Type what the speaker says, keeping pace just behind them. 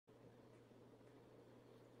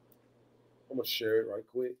I'm gonna share it right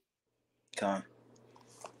quick. Con.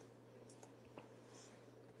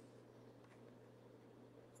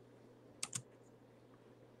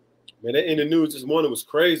 Man, that in the news this morning was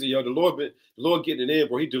crazy, yo. The Lord getting it in,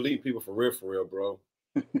 bro. He deleting people for real, bro.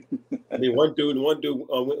 I mean, one dude went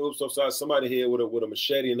oops upside somebody head with a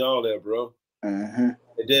machete and all that, bro. And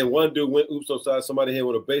then one dude went oops upside somebody head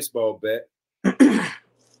with a baseball bat.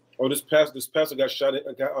 Oh, this pastor got shot,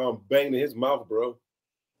 got banged in his mouth, bro.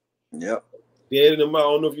 Yep. Dead in the mouth.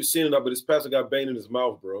 I don't know if you've seen it or not, but this pastor got banged in his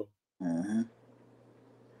mouth, bro. Somebody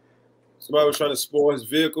was trying to spoil his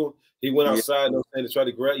vehicle. He went outside and to try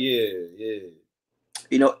to grab. Yeah.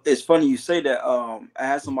 You know, it's funny you say that. I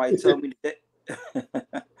had somebody tell me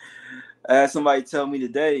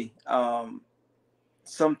today.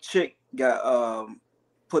 Some chick got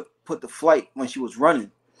put the flight when she was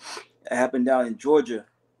running. It happened down in Georgia.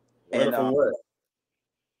 Running from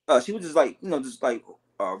what? She was just like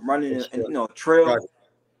running in a trail. Jogging.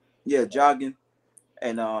 Yeah, jogging.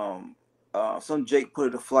 And some Jake put her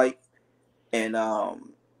to flight, and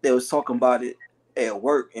they was talking about it at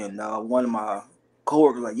work, and one of my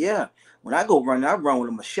coworkers like, yeah, when I go running, I run with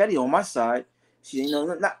a machete on my side. She,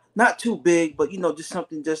 not too big, but just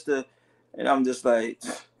something just to, and I'm just like,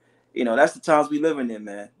 that's the times we living in,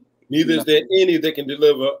 man. Neither is there any that can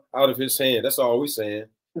deliver out of his hand. That's all we're saying.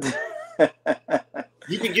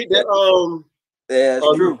 You can get that. Yeah,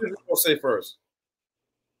 it's true. What you gonna say first?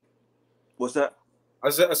 What's that? I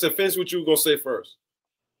said, finish what you were gonna say first.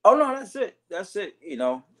 Oh no, that's it.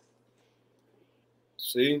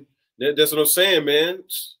 See, that's what I'm saying, man.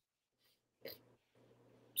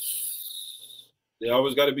 They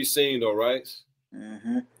always got to be seen, though, right?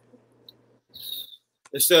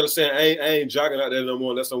 Instead of saying I ain't jogging out there no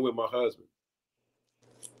more unless I'm with my husband.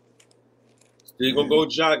 Still gonna go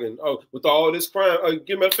jogging. Oh, with all this crime.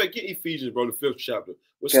 Matter of fact, get Ephesians, bro, the 5th chapter.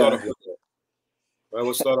 We'll start off with that. All right,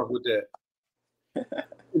 we'll start off with that.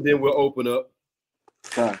 And then we'll open up.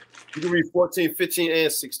 You can read 14, 15,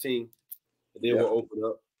 and 16. And then we'll open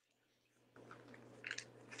up.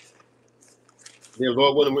 Then,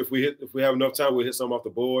 Lord willing, if we have enough time, we'll hit something off the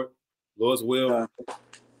board. Lord's will.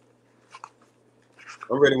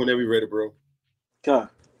 I'm ready whenever you're ready, bro. You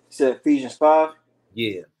said Ephesians 5?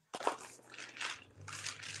 Yeah.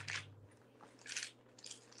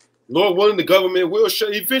 Lord willing, the government will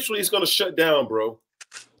shut. Eventually, it's going to shut down, bro.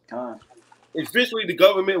 Eventually, the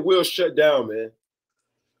government will shut down, man.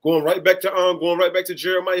 Going right back to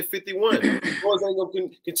Jeremiah 51. Lord ain't going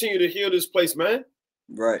to continue to heal this place, man.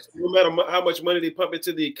 Right. No matter how much money they pump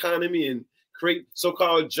into the economy and create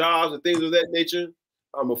so-called jobs and things of that nature,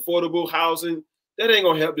 affordable housing, that ain't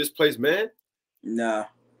gonna help this place, man. Nah.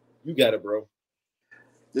 You got it, bro.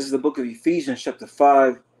 This is the book of Ephesians, chapter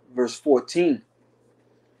 5, verse 14.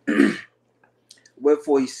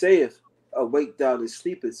 Wherefore he saith, awake thou that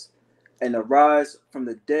sleepest, and arise from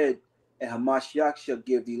the dead, and Hamashiach shall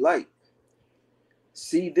give thee light.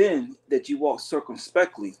 See then that you walk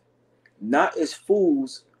circumspectly, not as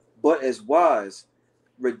fools, but as wise,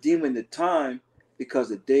 redeeming the time, because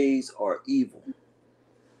the days are evil.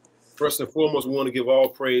 First and foremost, we want to give all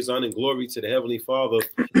praise, honor, and glory to the Heavenly Father,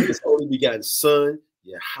 His only begotten Son,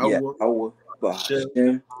 Yahweh.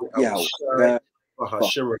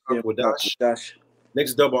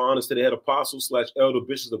 Next, double honors to the head apostle / elder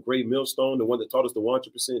bishops of Great Millstone, the one that taught us the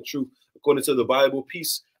 100% truth according to the Bible.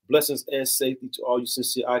 Peace, blessings, and safety to all you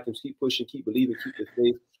sincere icons. Keep pushing, keep believing, keep the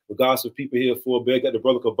faith. Regardless of people here for a bed, got the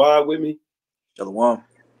brother Kabad with me. Shalom.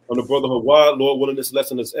 On the brother Hawaii, Lord willing, this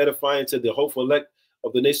lesson is edifying to the hopeful elect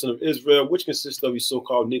of the nation of Israel, which consists of you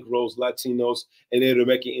so-called Negroes, Latinos, and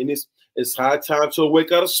American Indians. It's high time to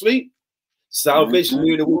wake out of sleep. Salvation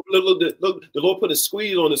here. The Lord put a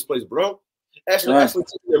squeeze on this place, bro. Actually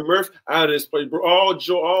taking the mirth out of this place, bro. All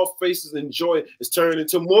joy, all faces and joy is turning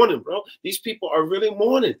into mourning, bro. These people are really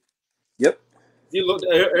mourning. Yep. You look,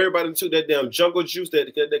 everybody took that damn jungle juice,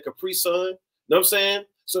 that Capri Sun. You know what I'm saying?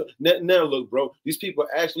 So now look, bro, these people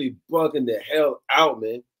are actually bugging the hell out,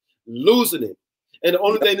 man. Losing it. And the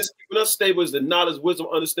only thing that's keeping us stable is the knowledge, wisdom,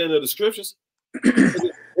 understanding of the scriptures.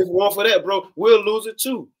 It's one for that, bro. We'll lose it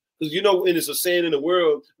too. Because and it's a saying in the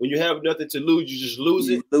world, when you have nothing to lose, you just lose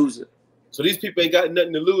it. So these people ain't got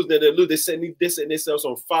nothing to lose. They're setting themselves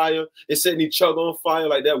on fire. They're setting each other on fire.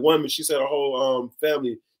 Like that woman, she set her whole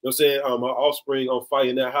family, you know what I'm saying, her offspring on fire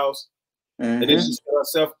in that house. And then she set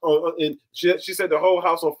herself on, and she set the whole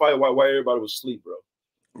house on fire while everybody was asleep, bro.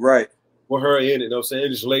 Right. With her in it, you know what I'm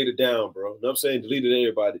saying? Just laid it down, bro. You know what I'm saying? Deleted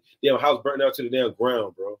everybody. Damn house burnt out to the damn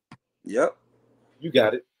ground, bro. Yep. You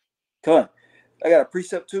got it. Come on. I got a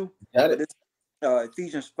precept too. Got it.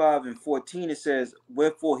 Ephesians 5 and 14, it says,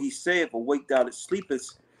 wherefore he saith, awake thou that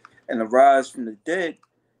sleepest, and arise from the dead,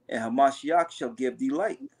 and Hamashiach shall give thee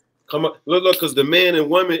light. Come on, look, because the man and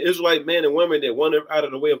woman, Israelite man and woman that wander out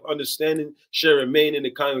of the way of understanding shall remain in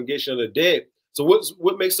the congregation of the dead. So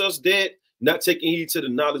what makes us dead? Not taking heed to the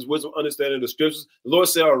knowledge, wisdom, understanding of the scriptures. The Lord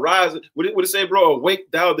said, arise. What it say, bro? Awake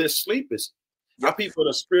thou that sleepest. Our people in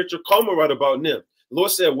a spiritual coma right about now. The Lord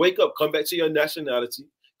said, wake up, come back to your nationality,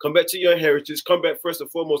 come back to your heritage, come back first and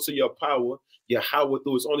foremost to your power, Yahweh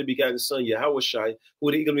through his only begotten son, Yahweh Shai, who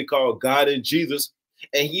he going to be called God and Jesus,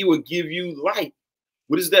 and he will give you light.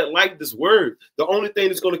 What is that light? This word. The only thing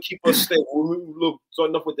that's going to keep us stable. When we look,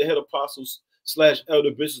 starting off with the head apostles /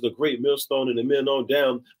 elder bishops, the great millstone, and the men on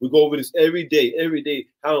down, we go over this every day,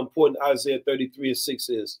 how important Isaiah 33:6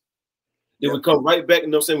 is. Then we come right back, you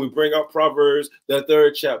know what I'm saying? We bring out Proverbs, the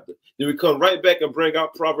 3rd chapter. Then we come right back and bring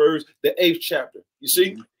out Proverbs, the 8th chapter. You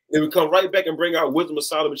see? Then we come right back and bring out Wisdom of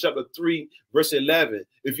Solomon, chapter 3, verse 11.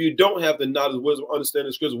 If you don't have the knowledge, wisdom,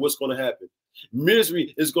 understanding scripture, what's going to happen?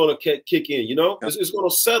 Misery is going to kick in, you know? It's going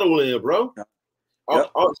to settle in, bro. Your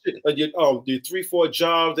 3-4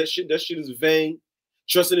 jobs, that shit is vain.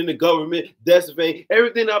 Trusting in the government, that's vain.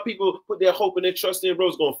 Everything our people put their hope and their trust in, bro,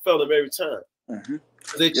 is going to fail them every time.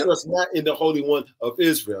 They trust not in the Holy One of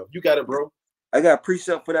Israel. You got it, bro. I got a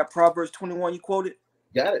precept for that Proverbs 21 you quoted.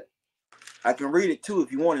 Got it. I can read it too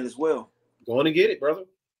if you want it as well. Go on and get it, brother.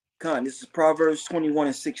 This is Proverbs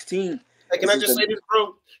 21:16. Hey, can I just say this,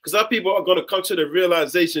 bro? Because our people are going to come to the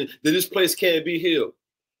realization that this place can't be healed.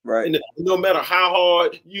 Right. And no matter how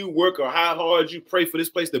hard you work or how hard you pray for this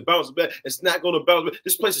place to bounce back, it's not going to bounce back.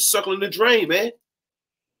 This place is circling the drain, man.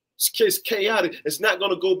 It's chaotic. It's not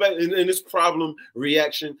going to go back in this problem,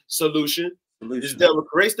 reaction, solution. This devil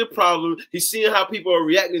creates the problem. He's seeing how people are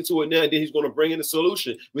reacting to it now, and then he's going to bring in the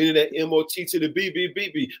solution, meaning that MOT to the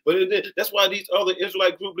BBBB. But that's why these other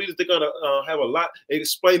Israelite group leaders, they're going to have a lot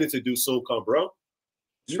explaining to do soon come, bro.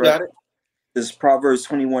 You got it. This is Proverbs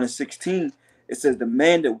 21:16. It says, the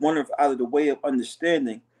man that wandereth out of the way of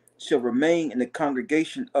understanding shall remain in the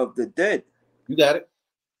congregation of the dead. You got it.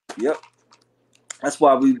 Yep. That's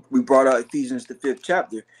why we brought out Ephesians, the 5th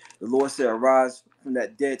chapter. The Lord said, arise from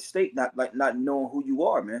that dead state, not knowing who you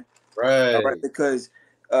are, man. Right. All right. Because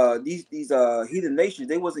these heathen nations,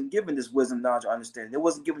 they wasn't given this wisdom, knowledge, or understanding. They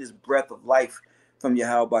wasn't given this breath of life from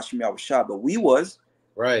Yahweh Bashim Yahushua, but we was.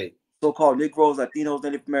 Right. So-called Negroes, Latinos,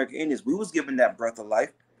 Native American Indians, we was given that breath of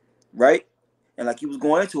life, right? And like he was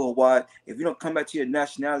going into Hawaii, if you don't come back to your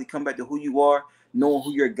nationality, come back to who you are, knowing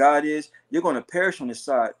who your God is, you're going to perish on this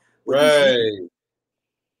side. Right.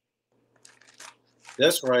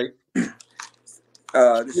 That's right.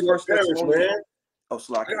 This first perish, man. Oh,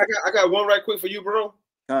 Slack. I got one right quick for you, bro.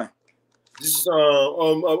 This is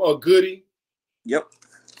a goodie. Yep.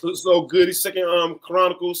 So goodie. 2nd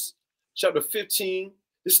Chronicles, chapter 15.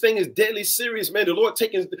 This thing is deadly serious, man. The Lord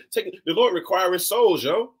the Lord requiring souls,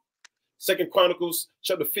 yo. 2nd Chronicles,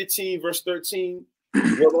 chapter 15, verse 13.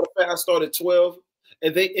 Well, I started 12.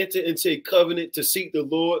 And they entered into a covenant to seek the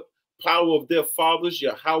Lord, power of their fathers,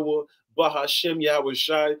 Yahweh, Bahashem, Yahweh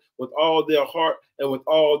Shai, with all their heart and with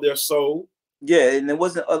all their soul. Yeah, and it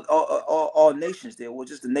wasn't all nations there. It was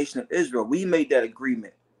just the nation of Israel. We made that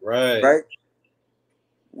agreement. Right. Right?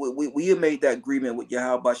 We had made that agreement with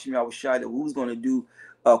Yahweh Bahashem, Yahweh Shai that we was going to do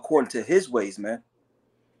according to his ways, man.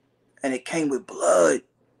 And it came with blood.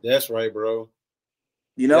 That's right, bro.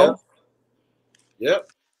 You know? Yep.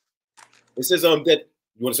 It says that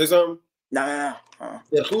you want to say something? Nah.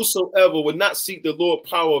 That whosoever would not seek the Lord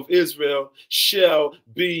power of Israel shall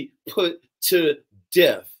be put to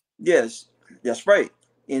death. Yes, that's right.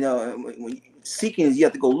 You know, when seeking is you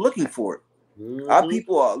have to go looking for it. Our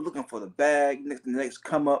people are looking for the bag, the next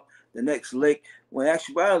come up, the next lick. When in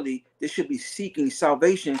actuality, they should be seeking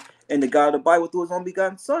salvation in the God of the Bible through his only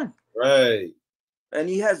begotten Son. Right. And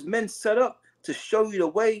he has men set up to show you the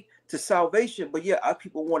way to salvation, but yet our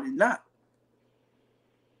people want it not.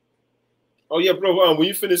 Oh yeah, bro. When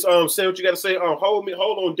you finish saying what you got to say, hold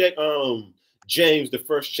on deck. James, the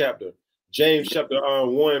 1st chapter. James chapter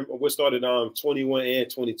 1. We started 21 and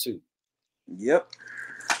 22. Yep.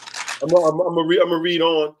 I'm gonna read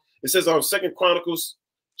on. It says 2nd Chronicles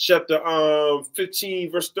chapter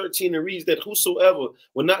 15 verse 13. It reads that whosoever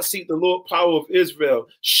will not seek the Lord power of Israel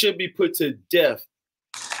should be put to death,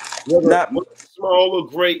 whether small or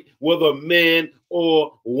great, whether man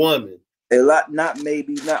or woman. A lot, not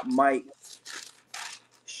maybe, not might,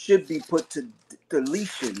 should be put to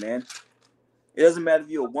deletion, man. It doesn't matter if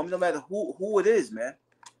you're a woman, no matter who it is, man.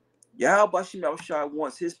 Yahweh Bashim Yahushua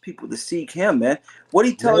wants his people to seek him, man. What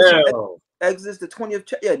he tells you, Exodus the 20th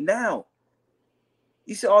chapter, yeah, now.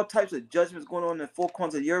 You see all types of judgments going on in the four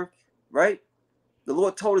corners of the earth, right? The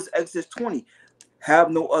Lord told us, Exodus 20,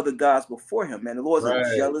 Have no other gods before him, man. The Lord is a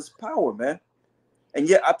Right. jealous power, man. And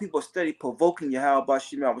yet our people are steady provoking Yahweh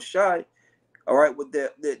Bashim Yahushai, all right, with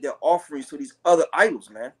their offerings to these other idols,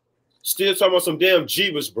 man. Still talking about some damn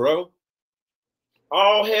Jeebus, bro.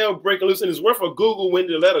 All hell breaking loose. And it's worth a Google when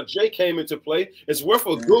the letter J came into play. It's worth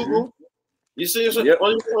a Google. You see, Yep.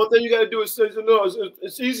 only thing you got to do is say, no,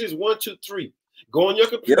 it's easy as 1, 2, 3. Go on your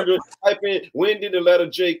computer, type in when did the letter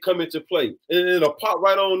J come into play, and it'll pop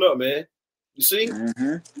right on up, man. You see,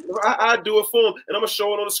 I do it for him, and I'm gonna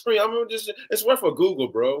show it on the screen. It's worth a Google,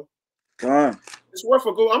 bro. It's worth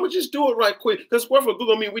a Google. I'm gonna just do it right quick because it's worth a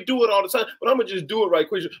Google. I mean, we do it all the time, but I'm gonna just do it right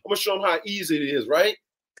quick. I'm gonna show them how easy it is, right?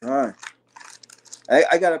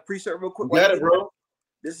 I got a precept real quick. You got it, bro.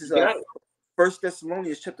 This is 1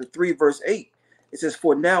 Thessalonians chapter 3, verse 8. It says,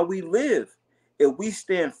 "For now we live, if we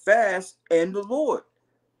stand fast in the Lord."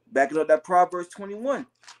 Backing up that Proverbs 21.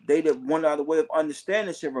 They that want out of the way of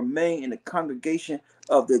understanding shall remain in the congregation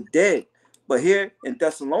of the dead. But here in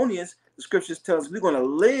Thessalonians, the scriptures tell us we're going to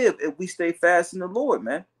live if we stay fast in the Lord,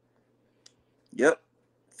 man. Yep.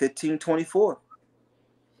 15:24.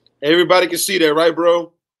 Everybody can see that, right,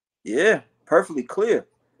 bro? Yeah, perfectly clear.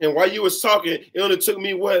 And while you was talking, it only took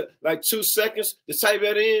me, what, like 2 seconds to type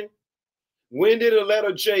that in? When did the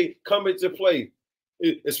letter J come into play?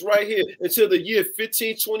 It's right here. Until the year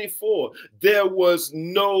 1524, there was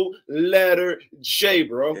no letter J,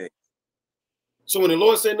 bro. Okay. So when the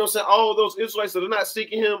Lord said, no, saying all those Israelites that are not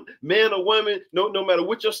seeking him, man or woman, no matter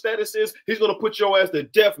what your status is, he's going to put your ass to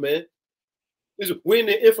death, man. We're in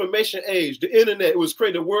the information age. The internet, it was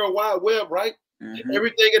created, the World Wide Web, right?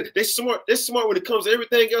 Everything, they're smart when it comes to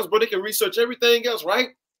everything else, bro. They can research everything else, right?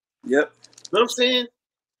 Yep. You know what I'm saying?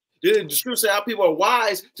 The scripture say how people are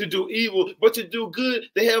wise to do evil, but to do good,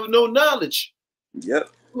 they have no knowledge.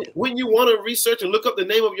 Yep. When you want to research and look up the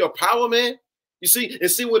name of your power, man, you see,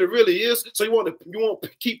 and see what it really is. So you won't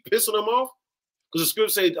keep pissing them off? Because the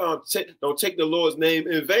scripture say, don't take the Lord's name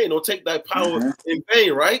in vain. Don't take thy power in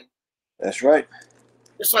vain, right? That's right.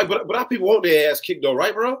 It's like, but our people want their ass kicked though,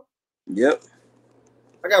 right, bro? Yep.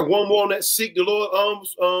 I got one more on that seek the Lord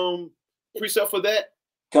precept for that.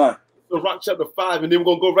 Come on. Rock chapter 5, and then we're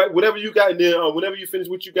gonna go right. Whatever you got in there, whenever you finish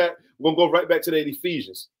what you got, we're gonna go right back to that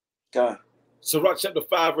Ephesians. God. So Rock chapter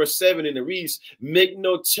 5, verse 7, and it reads, "Make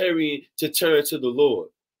no tarrying to turn to the Lord."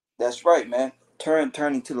 That's right, man.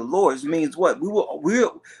 Turning to the Lord. It means what? We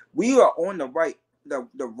are on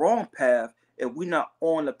the wrong path if we're not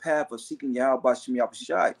on the path of seeking Yahweh Bashim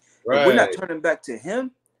Yahushai. Right. If we're not turning back to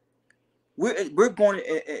Him, we're going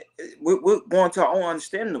to our own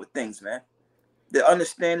understanding of things, man. The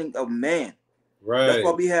understanding of man. Right. That's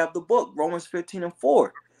why we have the book, Romans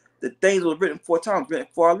 15:4. The things were written 4 times, written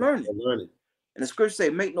for our learning. And the scriptures say,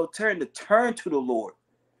 make no turn to turn to the Lord.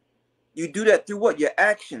 You do that through what? Your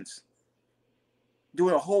actions.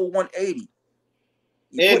 Doing a whole 180.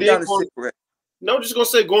 You and put down the cigarette. No, I'm just gonna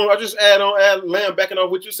say I just lamb backing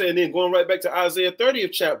off what you saying, then going right back to Isaiah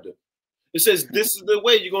 30th chapter. It says, this is the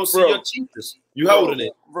way you're gonna see your teachers. You holding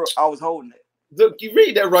it. Bro, I was holding it. Look, you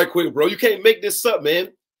read that right quick, bro. You can't make this up,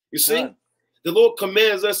 man. You see? The Lord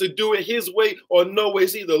commands us to do it his way or no way.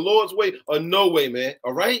 It's either the Lord's way or no way, man.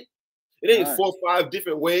 All right? It ain't 4 or 5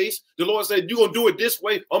 different ways. The Lord said, you're going to do it this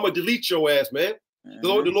way, I'm going to delete your ass, man. The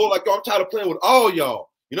Lord, like, I'm tired of playing with all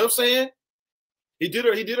y'all. You know what I'm saying? He did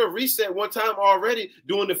a reset one time already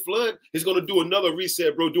during the flood. He's going to do another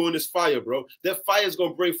reset, bro, during this fire, bro. That fire is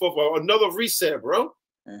going to bring forth another reset, bro.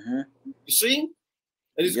 You see?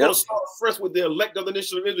 And he's going to start fresh with the elect of the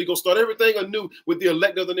nation of Israel. He's going to start everything anew with the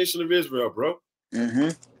elect of the nation of Israel, bro.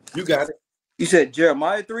 You got it. You said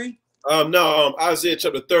Jeremiah 3? No, Isaiah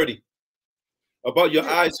chapter 30. About your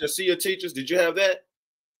eyes shall see your teachers. Did you have that?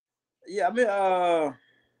 Yeah, I mean,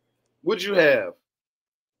 what'd you have?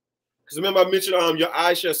 Because remember I mentioned your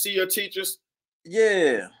eyes shall see your teachers.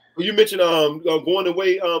 Yeah. You mentioned going the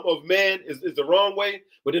way of man is the wrong way,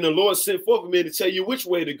 but then the Lord sent forth me to tell you which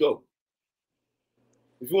way to go.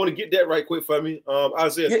 If you want to get that right quick for me,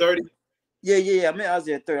 Isaiah 30. Yeah. I mean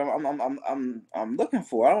Isaiah 30. I'm looking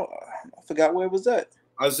for. I forgot where it was at.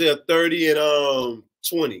 Isaiah 30 and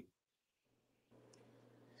 20.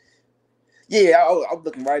 Yeah, I'm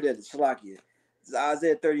looking right at it. Salakia. It's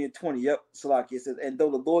Isaiah 30 and 20. Yep, Salakia. It says, and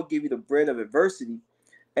though the Lord give you the bread of adversity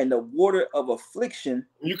and the water of affliction,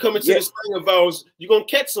 when you come into this thing of ours, you're gonna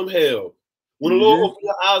catch some hell. When the Lord open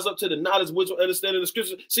your eyes up to the knowledge, wisdom, understanding the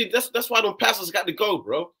scripture. See, that's why them pastors got to go,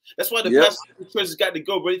 bro. That's why the pastors and the churches got to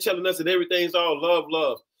go, bro. They're telling us that everything's all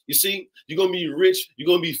love. You see, you're gonna be rich, you're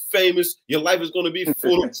gonna be famous, your life is gonna be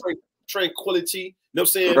full of tranquility. You know what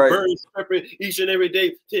I'm saying? Birds chirping each and every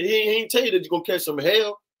day. He ain't tell you that you're gonna catch some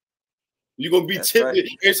hell. You're gonna be tempted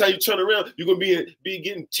every time you turn around. You're gonna be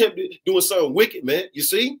getting tempted doing something wicked, man. You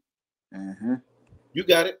see? You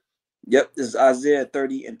got it. Yep, this is Isaiah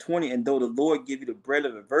 30:20. And though the Lord give you the bread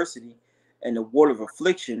of adversity and the water of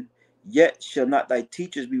affliction, yet shall not thy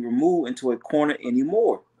teachers be removed into a corner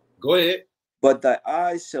anymore. Go ahead. But thy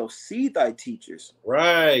eyes shall see thy teachers.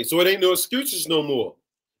 Right. So it ain't no excuses no more.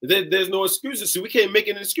 There's no excuses. See, we can't make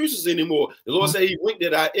any excuses anymore. The Lord said he winked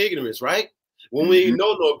at our ignorance, right? When we ain't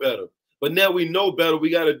know no better. But now we know better.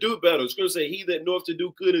 We got to do better. It's going to say, he that knoweth to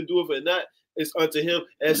do good and doeth it not is unto him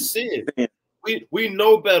as sin. We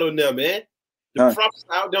know better now, man. The prophets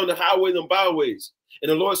out down the highways and byways.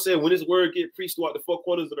 And the Lord said, when his word get preached throughout the four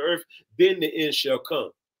corners of the earth, then the end shall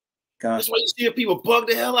come. That's why you see people bug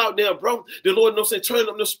the hell out there, bro. The Lord knows saying, turn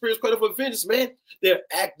up the spirits, credit for vengeance, man. They're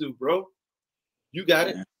active, bro. You got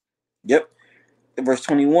it. Yep. Verse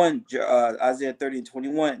 21, Isaiah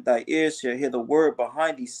 30:21, thy ears shall hear the word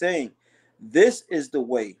behind thee, saying, this is the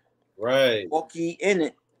way. Right. Walk ye in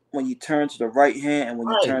it when you turn to the right hand and when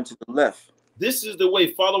you turn to the left. This is the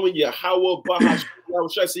way, following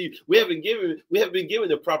Yahweh, see, we haven't been given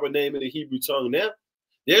the proper name in the Hebrew tongue now.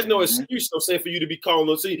 There's no excuse, I'm saying, for you to be calling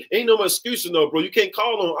on. See, ain't no more excuses, no, bro. You can't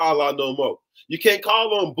call on Allah no more. You can't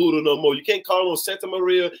call on Buddha no more. You can't call on Santa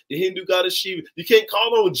Maria, the Hindu goddess Shiva. You can't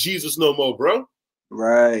call on Jesus no more, bro.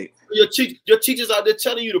 Right. Your teachers out there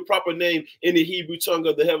telling you the proper name in the Hebrew tongue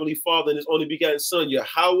of the Heavenly Father and his only begotten Son,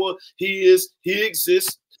 Yahweh. He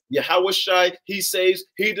exists. Yahweh Shai, he saves,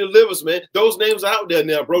 he delivers, man. Those names are out there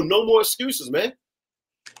now, bro. No more excuses, man.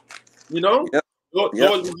 You know? Yep. Lord,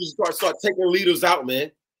 we just start taking leaders out,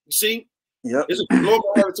 man. You see? Yep. It's a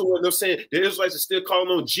global attitude. You know what I'm saying? The Israelites are still calling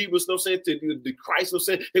on Jesus, you know what I'm saying, to the Christ, you know what I'm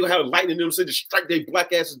saying? They're going to have lightning, you know what I'm saying, to strike their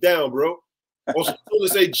black asses down, bro. Or so they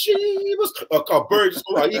say, Jesus, a bird just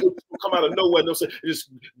or eagle come out of nowhere, you know what I'm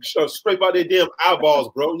saying? Just scrape out their damn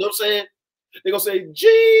eyeballs, bro. You know what I'm saying? They're going to say,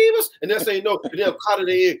 Jesus, and they'll say, no, and they'll cut it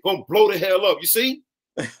in, going to blow the hell up. You see?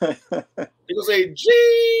 They're going to say, Jesus.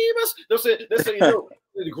 You know what I'm saying? They'll say,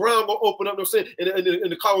 the ground going to open up, you know what I'm saying?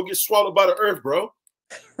 And the car will get swallowed by the earth, bro.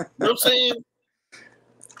 You know what I'm saying?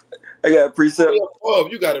 I got a precept. Oh,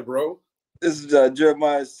 you got it, bro. This is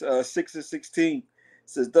Jeremiah 6:16. It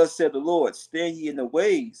says, thus said the Lord, stand ye in the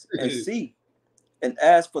ways and see, and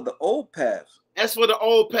ask for the old paths. As for the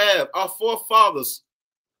old path, our forefathers,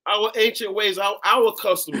 our ancient ways, our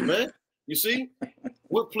customs, man. You see?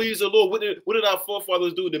 What pleased the Lord? What did our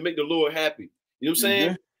forefathers do to make the Lord happy? You know what I'm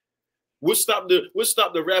saying? What stopped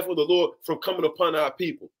the wrath of the Lord from coming upon our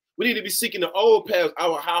people? We need to be seeking the old paths,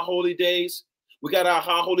 our high holy days. We got our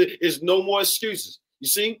high holy. There's no more excuses. You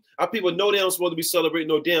see? Our people know they don't supposed to be celebrating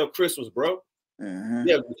no damn Christmas, bro.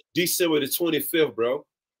 Yeah, December the 25th, bro. You know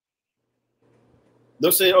what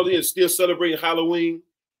I'm saying? Oh, they're still celebrating Halloween.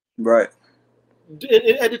 Right.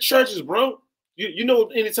 At the churches, bro. You know,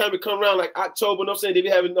 anytime it come around like October, you know what I'm saying? They be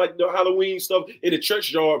having like the Halloween stuff in the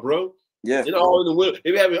church yard, bro. Yeah. And all in the winter.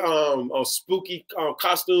 They be having spooky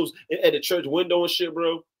costumes at the church window and shit,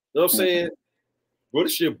 bro. You know what I'm saying? Bro,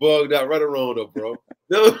 this shit bugged out right around up, bro. You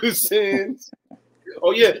know what I'm saying?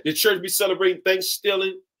 Oh, yeah, the church be celebrating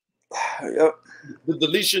Thanksgiving. Yep. The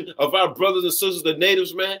deletion of our brothers and sisters, the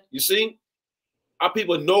natives, man. You see? Our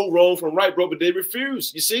people know wrong from right, bro, but they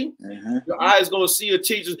refuse. You see? Your eyes going to see your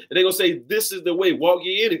teachers, and they're going to say, this is the way, walk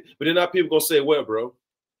ye in it. But then our people going to say, well, bro.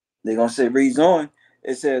 They're going to say, reads on.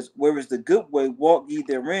 It says, where is the good way, walk ye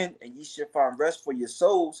therein, and ye shall find rest for your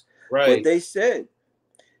souls. Right. But they said,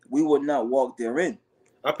 we will not walk therein.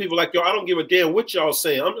 Our people like, yo, I don't give a damn what y'all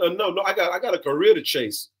saying. No, I got a career to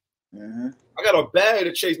chase. I got a bag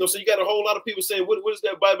to chase. No, so you got a whole lot of people saying, what is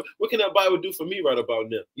that Bible? What can that Bible do for me right about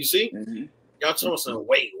now? You see? Y'all telling something,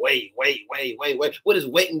 wait. What is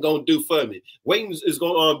waiting going to do for me? Waiting is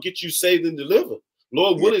going to get you saved and delivered.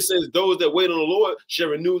 Lord willing says, those that wait on the Lord shall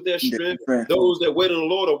renew their strength. Those that wait on the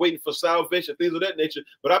Lord are waiting for salvation, things of that nature.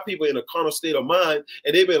 But our people in a carnal state of mind,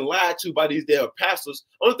 and they've been lied to by these damn pastors.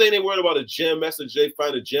 Only thing they worried about is Jam Master Jay,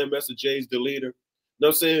 finding Jam Master Jay's the leader. You know what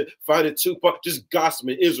I'm saying? Finding Tupac, just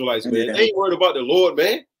gossiping Israelites, man. They ain't worried about the Lord,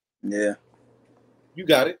 man. Yeah. You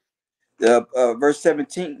got it. Verse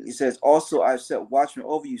 17, it says, also I've set watchmen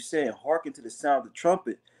over you, saying, hearken to the sound of the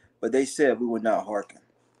trumpet. But they said, we will not hearken.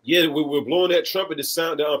 Yeah, we're blowing that trumpet to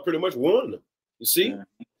sound down, pretty much warning them. You see?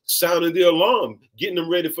 Sounding the alarm, getting them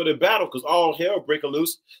ready for the battle, because all hell breaking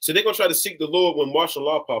loose. So they're going to try to seek the Lord when martial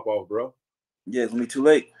law pop off, bro. Yeah, it's going to be too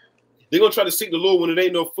late. They're going to try to seek the Lord when it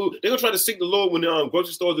ain't no food. They're going to try to seek the Lord when the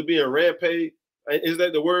grocery stores are being rampage. Is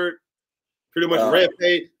that the word? Pretty much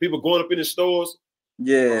rampage. People going up in the stores.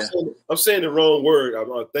 Yeah. I'm saying the wrong word.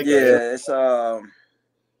 I think it's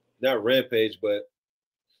not rampage, but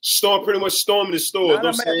pretty much storming the stores.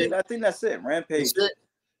 No, man, I think that's it. Rampage. That's it.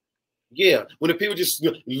 Yeah, when the people just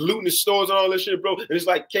looting the stores and all this shit, bro, and it's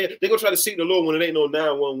like they're gonna try to seek the Lord when it ain't no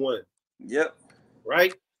 911. Yep.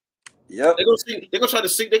 Right. Yep. They're gonna try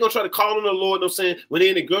to call on the Lord, you know what I'm saying, when they're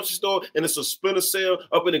in the grocery store and it's a splinter cell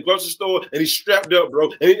up in the grocery store and he's strapped up,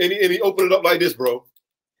 bro, and he opened it up like this, bro.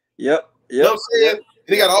 Yep. You know what I'm saying? Yep.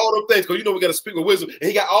 And he got all them things, because you know we got to speak with wisdom. And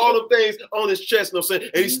he got all them things on his chest, you know what I'm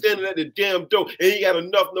saying? And he's standing at the damn door. And he got enough, you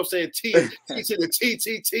know what I'm saying, T to the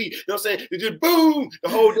TTT, you know what I'm saying? It just boom, the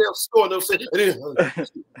whole damn store, you know what I'm saying?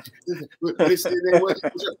 And then they sitting there,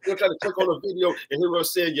 they're trying to click on a video, and he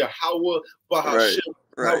was saying, Yahweh, Bahashem,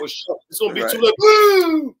 right. It's going to be too late.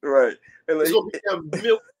 Boom! Right. It's going to be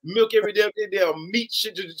damn milk every damn meat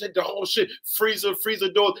shit, just take the whole shit, freezer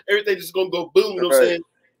doors, everything just going to go boom, you know what I'm saying?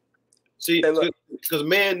 See, because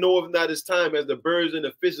man knoweth not his time, as the birds and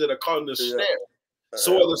the fishes that are caught in the snare.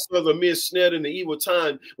 So are the sons of men snared in the evil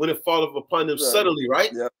time when it falleth upon them suddenly,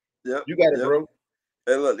 right? Yep. You got it, bro.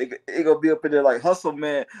 Hey, look, it gonna be up in there like, hustle,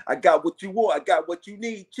 man. I got what you want. I got what you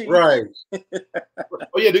need, chief. Right.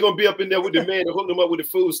 Oh yeah, they're gonna be up in there with the man to hook them up with the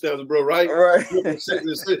food stamps, bro. Right. Right.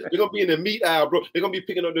 They're gonna be in the meat aisle, bro. They're gonna be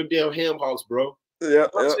picking up them damn ham hocks, bro. Yeah,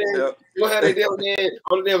 you gonna have that damn hand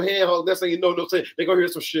on the damn hand hog. That's how you know. No saying they gonna hear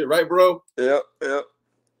some shit, right, bro? Yep.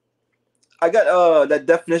 I got that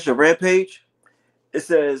definition of rampage. It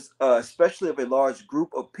says, especially if a large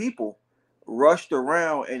group of people rushed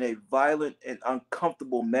around in a violent and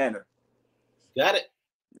uncomfortable manner. Got it.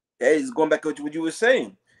 Hey, it's going back to what you were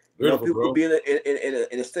saying. Beautiful, people bro. Be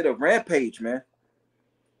in a state of rampage, man.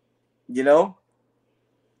 You know,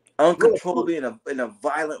 uncontrollably in a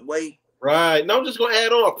violent way. Right. Now I'm just gonna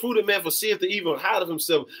add on a prudent man for seeing the evil hide of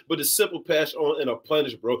himself, but the simple pass on and a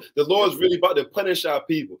punish, bro. The Lord's really about to punish our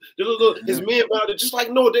people. His men about to just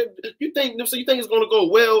like Noah. You think it's gonna go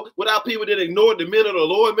well without people that ignore the men of the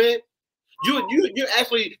Lord, man? You're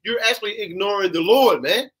actually ignoring the Lord,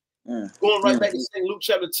 man. Going right back to St. Luke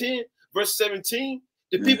chapter 10, verse 17.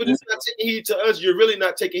 The people that's not taking heed to us, you're really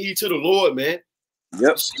not taking heed to the Lord, man.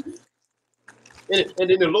 Yep. And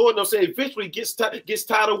then the Lord, I'm saying, eventually gets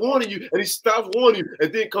tired of warning you, and he stops warning you,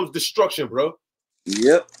 and then comes destruction, bro.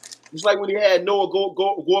 Yep. It's like when he had Noah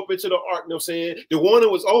go up into the ark, you know what I'm saying? The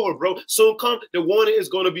warning was over, bro. Soon come, the warning is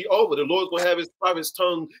going to be over. The Lord's going to have his prophet's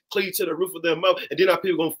tongue cleave to the roof of their mouth, and then our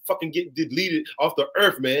people going to fucking get deleted off the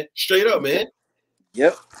earth, man. Straight up, man.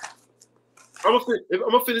 Yep. I'm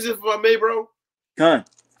gonna finish this if I may, bro. Come on.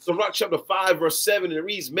 So Rock chapter 5, verse 7, and it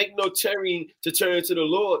reads, make no tarrying to turn to the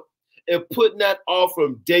Lord, and put not off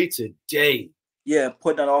from day to day. Yeah,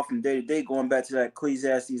 put not off from day to day, going back to that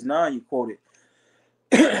Ecclesiastes 9 you quoted.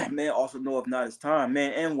 Man also knoweth not his time,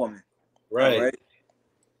 man and woman. Right. All right.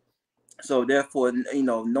 So therefore,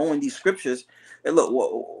 knowing these scriptures, and look,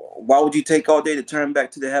 why would you take all day to turn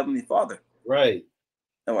back to the Heavenly Father? Right.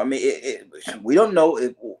 No, I mean, we don't know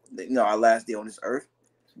if our last day on this earth.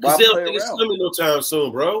 Because they don't think it's coming no time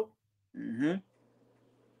soon, bro. Mm-hmm.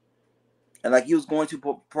 And like you was going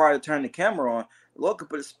to prior to turn the camera on, the Lord could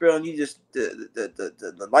put a spell on you, just to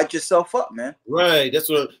light yourself up, man. Right. That's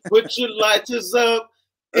what. Put your lighters up.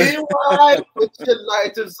 NY, put your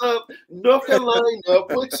lighters up. North Carolina,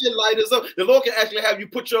 put your lighters up. The Lord can actually have you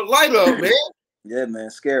put your light up, man. Yeah, man.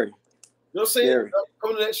 Scary. You know what I'm saying?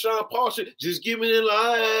 Coming to that Sean Paul shit. Just give me the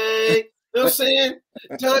light. You know what I'm saying?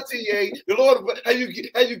 Dante, the Lord, how you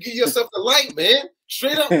give yourself the light, man?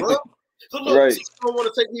 Straight up, bro. So look, right. If you don't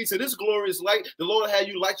want to take heed to this glorious light, the Lord had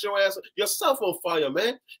you light your ass, yourself on fire,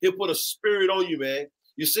 man. He'll put a spirit on you, man.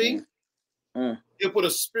 You see? He'll put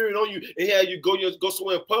a spirit on you and have you go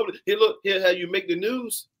somewhere in public. He'll have you make the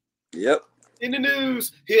news. Yep. In the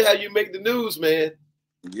news, he'll have you make the news, man.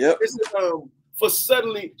 Yep. This is, for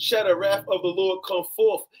suddenly shall the wrath of the Lord come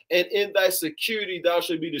forth, and in thy security thou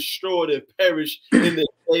shalt be destroyed and perish in the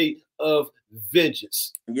day of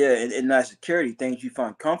vengeance. Yeah, and in thy security, things you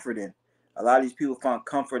find comfort in. A lot of these people find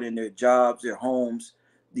comfort in their jobs, their homes,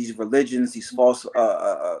 these religions, these false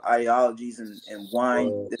ideologies and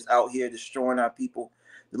wine that's out here destroying our people.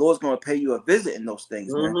 The Lord's going to pay you a visit in those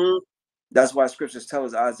things, man. That's why scriptures tell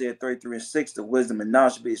us, Isaiah 33:6, the wisdom and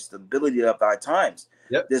knowledge should be the stability of thy times.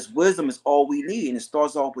 Yep. This wisdom is all we need, and it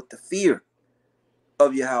starts off with the fear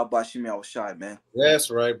of Yahweh Bashim Yahushai, man. That's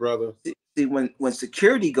right, brother. See, when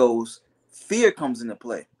security goes, fear comes into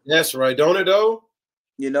play. That's right, don't it though?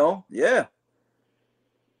 Yeah.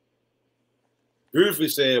 Beautifully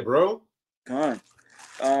said, bro. Come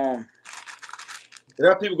on.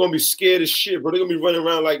 Now people gonna be scared as shit, bro. They're gonna be running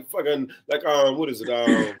around like fucking what is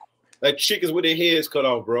it? Like chickens with their heads cut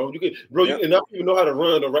off, bro. And now people know how to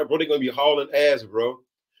run, right, bro. They're gonna be hauling ass, bro.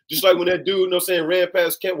 Just like when that dude, you know what I'm saying, ran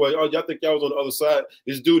past Camp. Well, y'all think y'all was on the other side.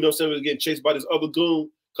 This dude, you know what I'm saying, was getting chased by this other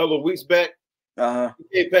goon a couple of weeks back.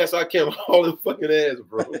 He came past our camp hauling fucking ass,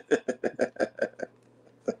 bro.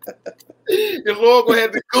 The Lord gonna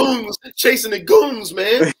have the goons chasing the goons,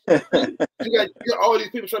 man. You got all these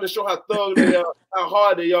people trying to show how thug they are, how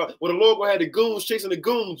hard they are. Well, the Lord gonna have the goons chasing the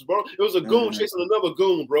goons, bro. It was a goon chasing another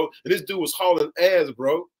goon, bro. And this dude was hauling ass,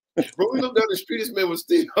 bro. Bro, we looked down the street, this man was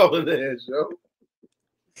still hauling ass, yo.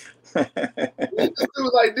 It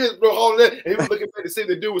was like this, bro, hauling ass. And he was looking back to see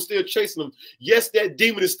the dude was still chasing him. Yes, that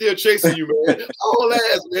demon is still chasing you, man. Haul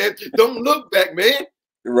ass, man. Don't look back, man.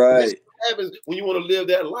 Right. This happens when you want to live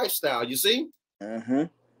that lifestyle, you see? You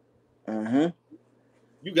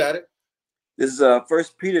got it. This is 1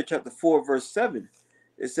 Peter chapter 4, verse 7.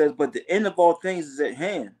 It says, but the end of all things is at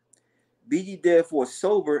hand. Be ye therefore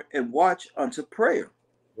sober and watch unto prayer.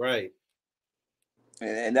 Right.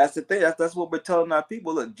 And that's the thing. That's what we're telling our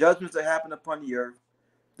people. Look, judgments are happening upon the earth.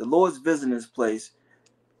 The Lord's visiting this place.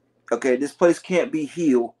 Okay, this place can't be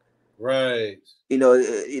healed. Right. You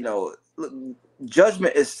know, look,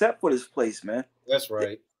 judgment is set for this place, man. That's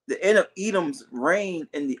right. The end of Edom's reign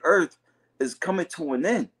in the earth is coming to an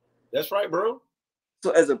end. That's right, bro.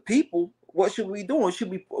 So as a people, what should we do? We should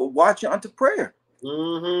be watching unto prayer.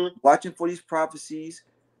 Watching for these prophecies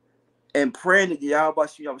and praying that Yahweh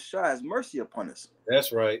has mercy upon us.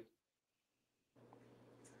 That's right.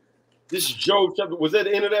 This is Job chapter. Was that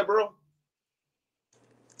the end of that, bro?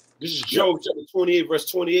 This is Job chapter 28,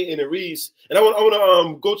 verse 28, and it reads. And I want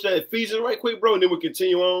to go to that Ephesians right quick, bro, and then we'll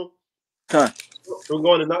continue on. We're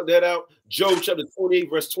going to knock that out. Job chapter 28,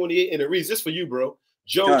 verse 28, and it reads. This for you, bro.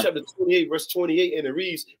 Job chapter 28, verse 28, and it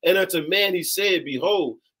reads, and unto man he said,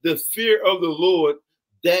 behold, the fear of the Lord,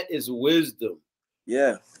 that is wisdom.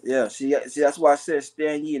 Yeah. See, that's why I said,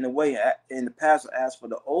 stand ye in the way. In the past, I asked for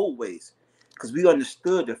the old ways, because we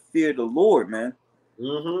understood the fear of the Lord, man.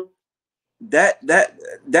 That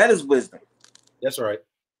is wisdom. That's right.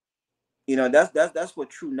 You know, that's what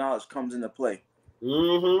true knowledge comes into play.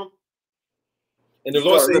 And the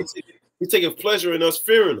Lord says he's taking pleasure in us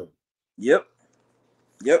fearing him. Yep.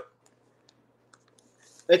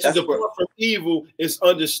 And to depart from evil is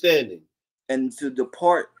understanding. And to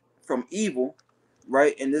depart from evil,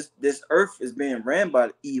 right? And this earth is being ran by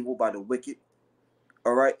the evil, by the wicked.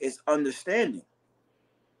 All right, it's understanding.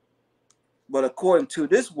 But according to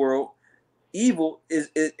this world, evil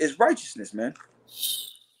is righteousness, man.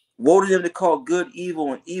 Woe to them that call good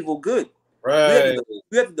evil and evil good. Right.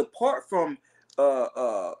 We have to depart from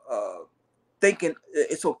thinking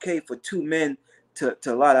it's okay for two men to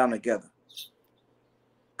lie down together.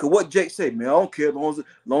 Cause what Jake said, man, I don't care as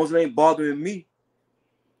long as it ain't bothering me.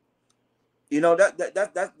 You know, that's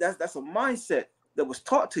a mindset that was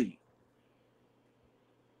taught to you.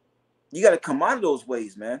 You got to come out of those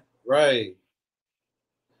ways, man. Right.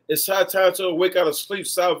 It's high time to wake out of sleep.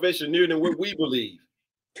 Salvation nearer than what we believe.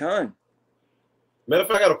 Matter of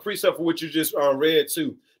fact, I got a precept for what you just read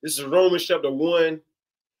too. This is Romans chapter 1. I'm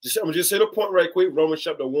gonna just hit a point right quick. Romans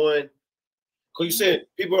chapter 1. Cause you said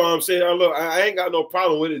people saying, oh, look, I ain't got no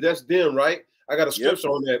problem with it. That's them, right? I got a scripture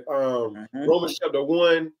on that. Romans chapter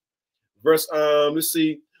 1, verse let's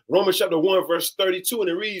see, Romans chapter 1, verse 32, and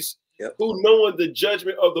it reads, who knowing the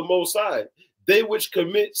judgment of the Most High, they which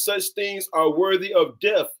commit such things are worthy of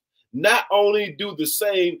death, not only do the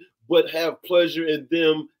same, but have pleasure in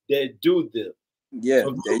them that do them. Yeah,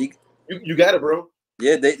 so you got it, bro.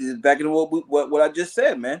 Yeah, they back in what I just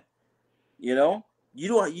said, man. You know, you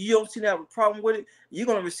don't seem to have a problem with it. You're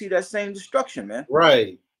gonna receive that same destruction, man.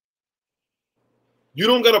 Right. You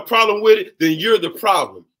don't got a problem with it, then you're the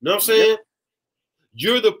problem. You know what I'm saying?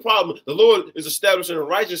 You're the problem. The Lord is establishing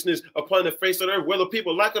righteousness upon the face of the earth, whether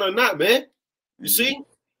people like it or not, man. You see?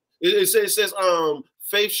 It says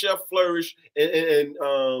faith shall flourish and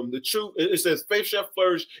the truth. It says faith shall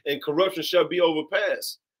flourish and corruption shall be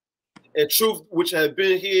overpassed. And truth which has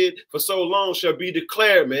been hid for so long shall be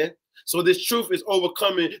declared, man. So this truth is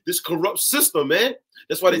overcoming this corrupt system, man.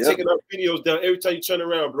 That's why they're taking our videos down every time you turn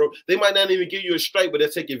around, bro. They might not even give you a strike, but they'll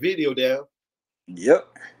take your video down.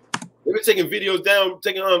 They've been taking videos down,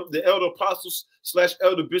 taking the elder apostles /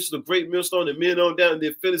 elder bishops of Great Millstone and men on down in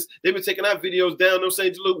their Phyllis. They've been taking our videos down,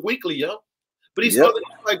 saying to look weekly, yo. But these other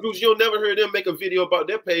like groups, you'll never hear them make a video about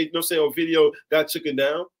their page, saying, oh, video got taken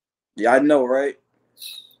down. Yeah, I know, right?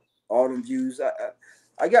 All them views.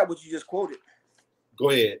 I got what you just quoted. Go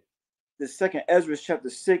ahead. The 2nd Ezra chapter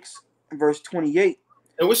 6, verse 28.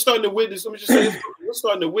 And we're starting to witness, let me just say this, we're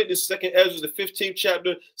starting to witness 2nd Ezra, the 15th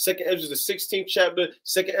chapter, 2nd Ezra, the 16th chapter,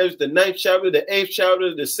 2nd Ezra, the 9th chapter, the 8th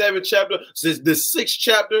chapter, the 7th chapter, the 6th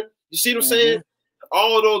chapter. You see what I'm saying?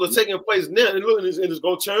 all of those are taking place now, and look, and it's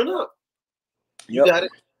going to turn up. You got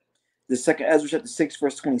it. The second Ezra chapter 6,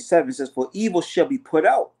 verse 27 says, "For evil shall be put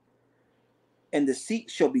out, and deceit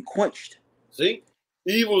shall be quenched." See?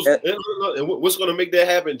 Evils, and what's going to make that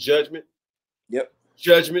happen? Judgment. Yep.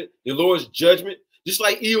 Judgment. The Lord's judgment. Just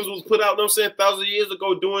like evils was put out, you know what I'm saying, thousands of years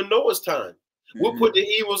ago during Noah's time. What put the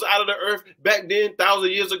evils out of the earth back then, thousands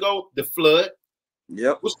of years ago? The flood.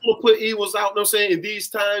 Yep. What's going to put evils out, you know what I'm saying, in these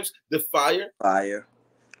times? The fire. Fire.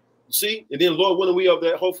 You see? And then, Lord, when we of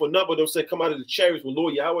that hopeful number, you know what I'm saying, come out of the chariots with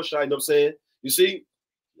Lord Yahweh, you know what I'm saying? You see?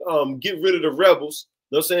 Get rid of the rebels.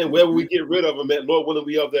 You know what I'm saying? Wherever we get rid of them at, Lord willing,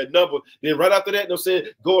 we of that number. Then right after that, you know what I'm saying,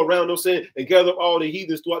 go around, you know what I'm saying, and gather up all the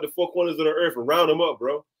heathens throughout the four corners of the earth and round them up,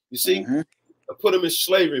 bro. You see? Put them in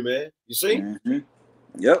slavery, man. You see?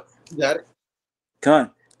 Yep. You got it.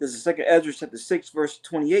 Con. This is second Ezra chapter 6, verse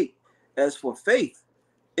 28. "As for faith,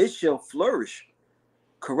 it shall flourish.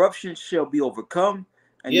 Corruption shall be overcome."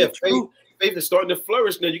 And faith is starting to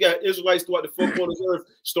flourish now. You got Israelites throughout the four corners of the earth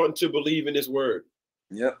starting to believe in this word.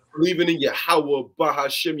 Yep. Believing in Yahweh,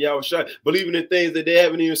 Bahashem, Yahushua, believing in things that they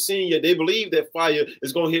haven't even seen yet. They believe that fire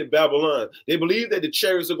is going to hit Babylon. They believe that the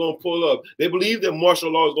chariots are going to pull up. They believe that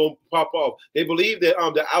martial law is going to pop off. They believe that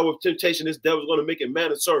the hour of temptation, this devil is going to make it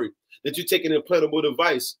mandatory, that you're taking an implantable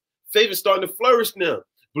device. Faith is starting to flourish now.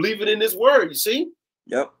 Believing in this word, you see?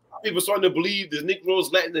 Yep. People starting to believe the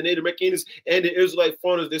Negroes, Latin, the Native Americans, and the Israelite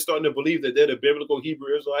foreigners, they're starting to believe that they're the biblical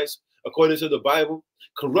Hebrew Israelites, according to the Bible.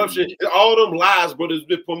 Corruption, all them lies, bro, that's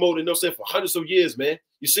been promoted, you know what I'm saying, for hundreds of years, man.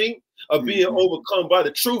 You see? Of being overcome by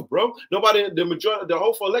the truth, bro. Nobody, the majority, the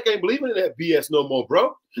whole elect ain't believing in that BS no more,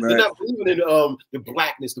 bro. Right. They're not believing in the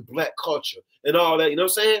blackness, the black culture, and all that, you know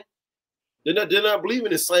what I'm saying? They're not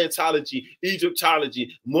believing in Scientology,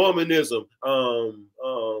 Egyptology, Mormonism,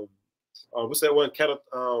 what's that one?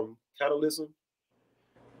 Catalysm?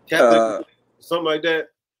 Catholic, something like that.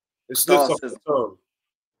 It slips off the tongue.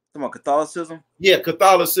 Talking about Catholicism? Yeah,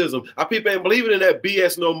 Catholicism. Our people ain't believing in that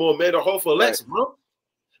BS no more, man. The hopeful elects, bro.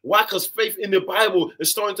 Why? Because faith in the Bible is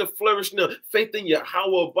starting to flourish now. Faith in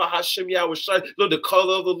Yahweh, Bahashem, Yahushua. Look, the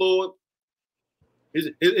color of the Lord,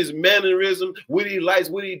 his mannerism, what he likes,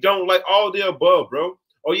 what he don't like, all the above, bro.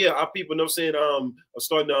 Oh, yeah, our people, you know what I'm saying, are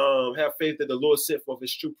starting to have faith that the Lord sent forth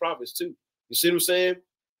his true prophets, too. You see what I'm saying?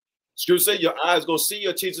 Scripture say your eyes going to see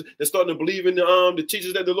your teachers. They're starting to believe in the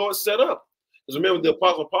teachers that the Lord set up. Because remember, the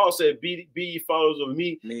Apostle Paul said, be ye followers of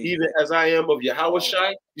me, even as I am of Yahweh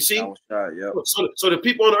Shai. You see? Yep. So the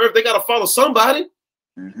people on the earth, they got to follow somebody.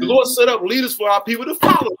 The Lord set up leaders for our people to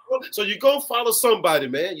follow. So you're going to follow somebody,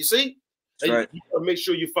 man. You see? And right. You got to make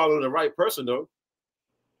sure you're following the right person, though.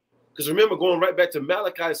 Because remember, going right back to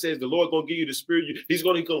Malachi, it says the Lord going to give you the spirit. He's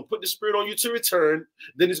going to put the spirit on you to return.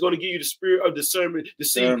 Then he's going to give you the spirit of discernment to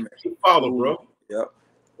see you follow, bro. Yep.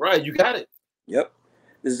 Right, you got it. Yep.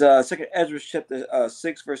 This is second Ezra chapter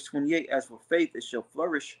 6, verse 28. "As for faith, it shall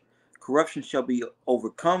flourish. Corruption shall be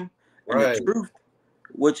overcome. And the truth,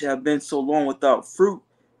 which have been so long without fruit,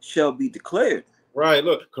 shall be declared." Right,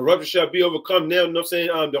 look, corruption shall be overcome now. You know what I'm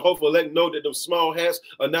saying? The hopeful elect know that the small hats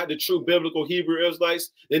are not the true biblical Hebrew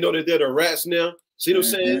Israelites. They know that they're the rats now. See what I'm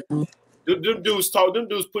saying? Them dudes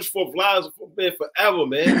push forth lies, man, forever,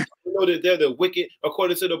 man. We know that they're the wicked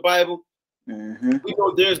according to the Bible. We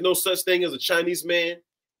know there's no such thing as a Chinese man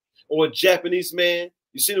or a Japanese man.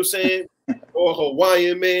 You see what I'm saying? Or a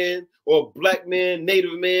Hawaiian man, or a black man,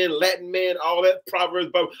 native man, Latin man, all that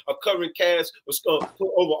Proverbs Bible, a covering cast was put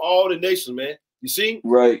over all the nations, man. You see?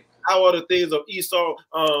 Right. How are the things of Esau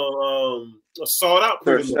sought out?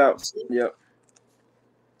 Searched out. Yep.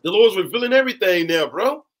 The Lord's revealing everything now,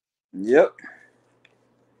 bro. Yep.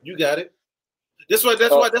 You got it. That's why you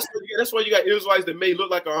got Israelites that may look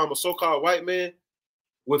like a so-called white man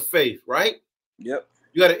with faith, right? Yep.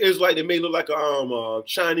 You got an Israelite that may look like a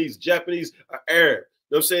Chinese, Japanese, Arab.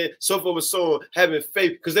 You know what I'm saying? So forth and so on, having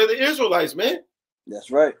faith because they're the Israelites, man. That's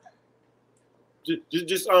right. They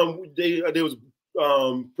was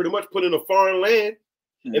pretty much put in a foreign land.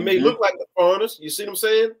 It may look like the foreigners, you see what I'm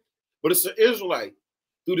saying? But it's an Israelite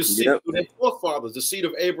through the seed of their forefathers, the seed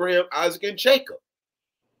of Abraham, Isaac, and Jacob.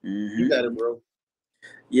 You got it, bro.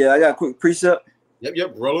 Yeah, I got a quick precept.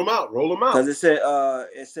 Yep. Roll them out. Because it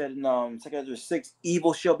said in 2 Ezra 6,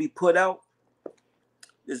 "Evil shall be put out."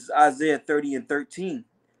 This is Isaiah 30:13.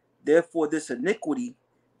 "Therefore, this iniquity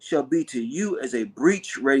shall be to you as a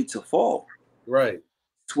breach ready to fall." Right.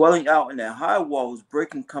 "Swelling out in that high wall whose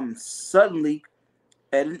breaking comes suddenly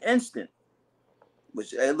at an instant."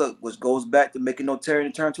 Which, hey, look, which goes back to making no tarry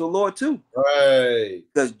and turn to the Lord too. Right.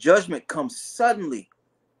 Because judgment comes suddenly.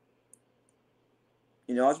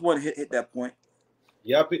 You know, I just want to hit that point.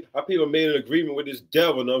 Yeah, our people made an agreement with this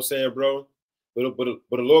devil, you know what I'm saying, bro? But the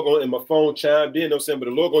Lord going, and my phone chimed in. You know what I'm saying, but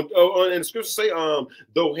the Lord going, and the scripture say,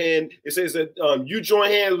 though hand, it says that you join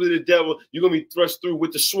hands with the devil, you're gonna be thrust through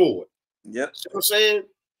with the sword. Yep. See what I'm saying?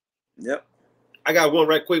 Yep. I got one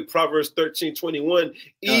right quick. Proverbs 13:21.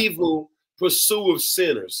 Evil pursue of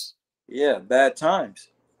sinners. Yeah, bad times.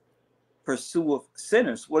 Pursue of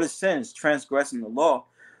sinners. What is sins? Transgressing the law,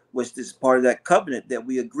 which is part of that covenant that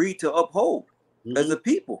we agreed to uphold as a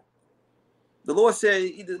people. The Lord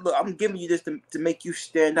said, look, I'm giving you this to make you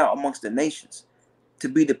stand out amongst the nations, to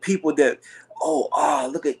be the people that,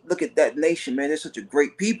 look at that nation, man. They're such a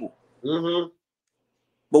great people. But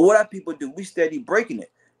what our people do, we steady breaking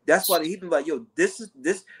it. That's why the heathen like, yo, this is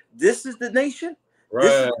the nation. Right.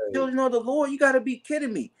 This is the children of the Lord. You got to be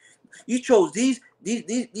kidding me. You chose these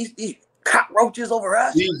cockroaches over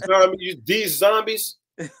us. These zombies.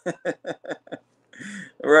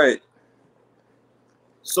 Right.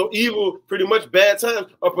 So evil, pretty much bad times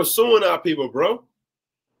are pursuing our people, bro.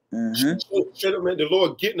 Straight up, man, the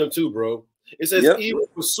Lord getting them too, bro. It says, evil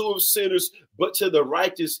pursue sinners, but to the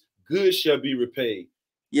righteous good shall be repaid.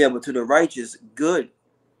 Yeah, but to the righteous good,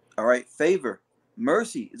 all right, favor,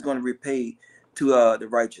 mercy is going to repay to the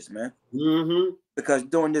righteous, man. Because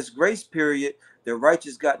during this grace period, the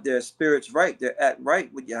righteous got their spirits right. They act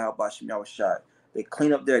right with Yahweh Shem Yahushai. They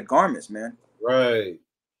clean up their garments, man. Right.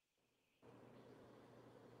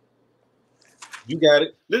 You got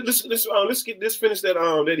it. Let's finish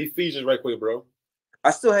that Ephesians right quick, bro. I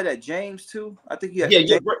still had that James too. I think you had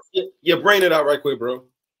bring it out right quick, bro.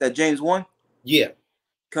 That James 1? Yeah.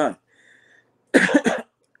 Come.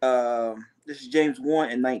 This is James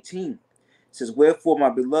 1:19. It says, wherefore, my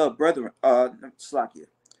beloved brethren,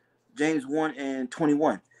 James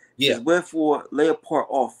 1:21. Yeah. Says, wherefore lay apart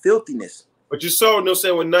all filthiness. But you saw, you know,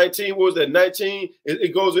 saying when 19 was that 19,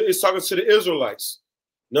 it's talking to the Israelites.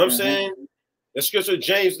 You know what I'm saying? The scripture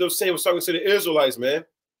James, they're saying, was talking to the Israelites, man.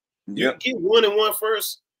 You get 1 and 1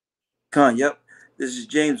 first. Yep. This is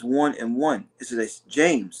James 1:1. It says,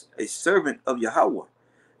 James, a servant of Yahweh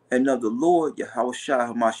and of the Lord Yahweh Shai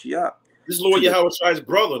HaMashiach. This is Lord Yahweh Shai's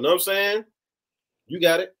brother, you know what I'm saying? You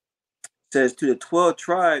got it. Says to the 12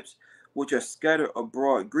 tribes which are scattered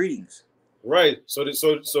abroad, greetings. Right. So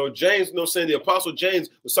James, you know, saying the apostle James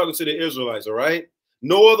was talking to the Israelites, all right?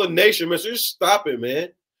 No other nation, man. So just stop it, man.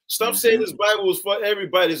 Stop saying this Bible was for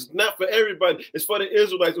everybody. It's not for everybody. It's for the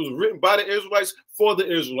Israelites. It was written by the Israelites for the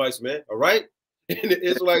Israelites, man. All right? And the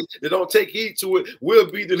Israelites that don't take heed to it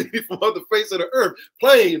will be deleted from off the face of the earth.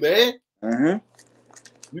 Plain, man.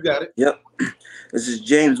 You got it. Yep. This is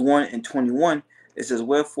James 1:21. It says,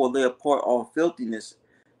 wherefore lay apart all filthiness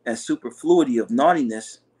and superfluity of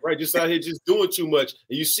naughtiness. Right, just out here just doing too much.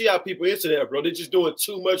 And you see how people into that, bro. They're just doing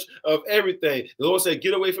too much of everything. The Lord said,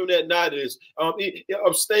 get away from that naughtiness.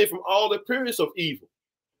 Abstain from all the appearance of evil.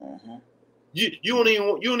 You don't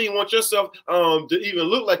even want yourself to even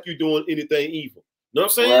look like you're doing anything evil. You know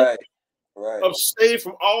what I'm saying? Right. Abstain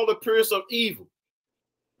from all the appearance of evil.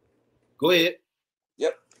 Go ahead.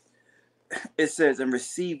 Yep. It says, and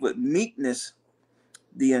receive with meekness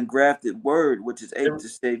the engrafted word, which is able to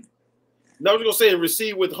save. Now I was gonna say, and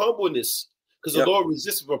receive with humbleness, because the Lord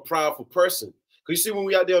resists a prideful person. Because you see, when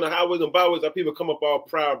we out there on the highways and byways, our people come up all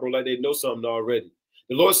proud, bro, like they know something already.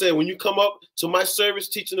 The Lord said, when you come up to my service,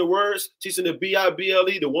 teaching the words, teaching the Bible,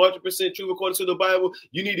 the 100% truth according to the Bible,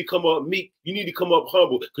 you need to come up meek. You need to come up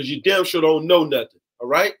humble, because you damn sure don't know nothing. All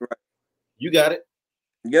right? You got it.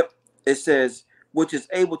 Yep. It says, which is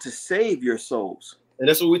able to save your souls. And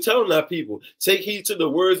that's what we're telling our people. Take heed to the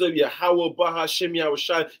words of Yahweh Bahashem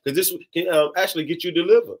Yahushai, because this can actually get you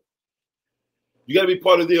delivered. You got to be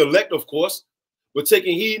part of the elect, of course, but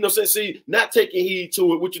taking heed, you know what I'm saying? See, not taking heed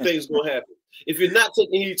to it, what you think is going to happen? If you're not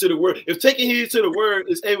taking heed to the word, if taking heed to the word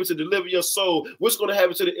is able to deliver your soul, what's going to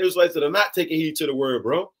happen to the Israelites that are not taking heed to the word,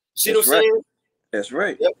 bro? See what I'm saying? That's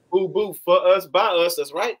right. Yep. Boo boo for us, by us.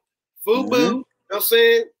 That's right. Foo boo. You know what I'm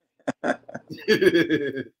saying?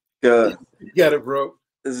 Good. You got it, bro.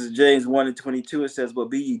 This is James 1:22. It says,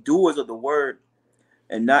 but be ye doers of the word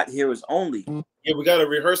and not hearers only. Yeah, we got to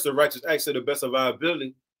rehearse the righteous acts to the best of our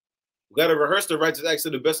ability. We got to rehearse the righteous acts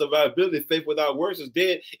to the best of our ability. Faith without works is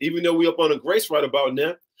dead. Even though we up on a grace right about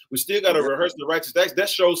now, we still got to rehearse the righteous acts. That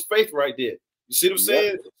shows faith right there. You see what I'm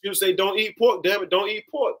saying? People say, don't eat pork, damn it, don't eat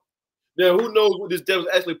pork. Now, who knows what this devil's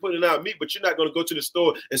actually putting out meat, but you're not going to go to the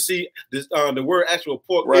store and see this the word actual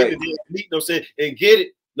pork in the meat, you know what I'm saying, and get it.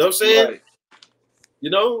 You know what I'm saying? You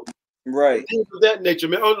know? Things of that nature,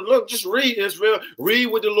 man. Oh, look, just read Israel. Read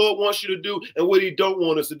what the Lord wants you to do and what he don't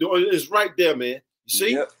want us to do. It's right there, man. You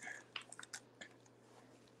see?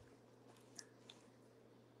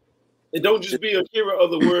 And don't just be a hearer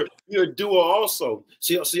of the word, you're a doer also.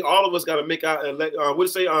 See, all of us got to make our elect. What to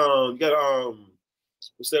say? You got to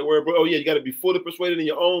what's that word, bro? Oh yeah, you got to be fully persuaded in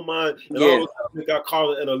your own mind, and all of us got to make our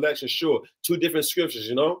calling and election sure. Two different scriptures,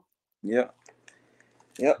 you know. Yeah.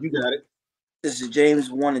 Yep. You got it. This is James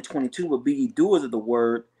 1:22. But be ye doers of the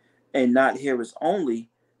word, and not hearers only,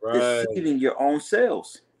 deceiving your own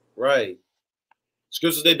selves. Right.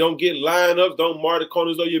 Scriptures that don't get lined up, don't mark the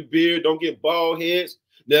corners of your beard, don't get bald heads.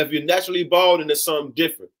 Now, if you're naturally bald, then there's something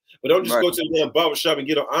different. But don't just go to the damn barbershop and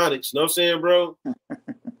get an onyx. You know what I'm saying, bro?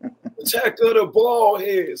 Attack of the bald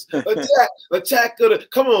heads. Attack of the.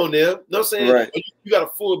 Come on now. You know what I'm saying? Right. You got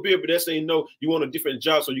a full beard, but that's saying no, you want a different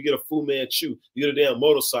job, so you get a full man chew. You get a damn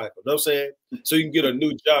motorcycle. You know what I'm saying? So you can get a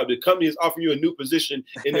new job. The company is offering you a new position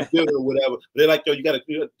in the building or whatever. But they're like, yo, you gotta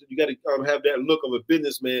have that look of a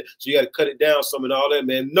businessman. So you gotta cut it down some and all that,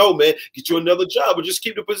 man. No, man, get you another job, but just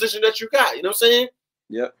keep the position that you got. You know what I'm saying?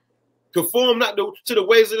 Yep. Conform not to the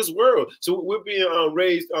ways of this world. So we're being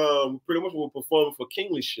raised pretty much we're performing for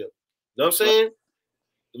kinglyship. You know what I'm saying?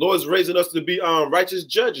 The Lord is raising us to be righteous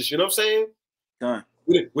judges. You know what I'm saying?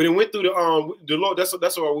 We didn't went through the Lord. That's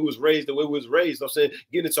why we was raised the way we was raised. You know what I'm saying?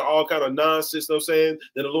 Getting into all kind of nonsense. You know what I'm saying?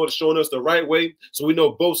 Then the Lord is showing us the right way, so we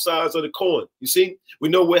know both sides of the coin. You see, we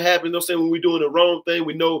know what happens. You know what I'm saying? When we're doing the wrong thing,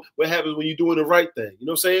 we know what happens when you're doing the right thing. You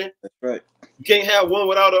know what I'm saying? That's right. You can't have one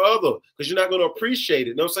without the other because you're not going to appreciate it.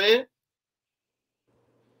 You know what I'm saying?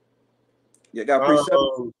 You got precept.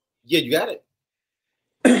 Yeah, you got it.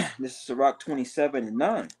 This is Sirach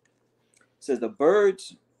 27:9. It says, the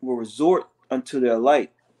birds will resort unto their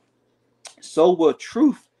light, so will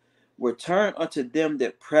truth return unto them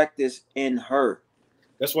that practice in her.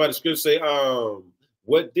 That's why the scriptures say,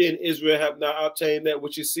 what did Israel have not obtained that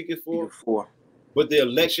which he seeketh for? But the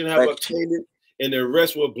election have obtained it, and the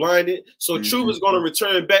rest were blinded. So truth is going to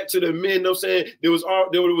return back to the men, you know what I'm saying? It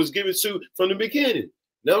was given to from the beginning. You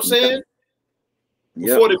know what I'm saying?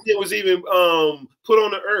 Before the men was even put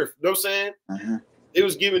on the earth. You know what I'm saying? It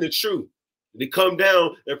was given the truth. They come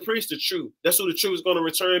down and preach the truth. That's who the truth is going to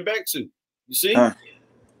return back to. You see? That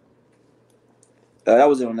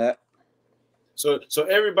was on that. So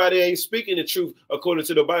everybody ain't speaking the truth according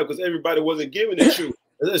to the Bible because everybody wasn't giving the truth.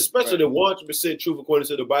 Especially the 100% truth according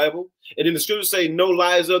to the Bible. And then the scriptures say no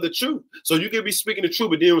lies of the truth. So you can be speaking the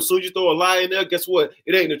truth, but then as soon as you throw a lie in there, guess what?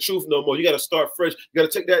 It ain't the truth no more. You got to start fresh. You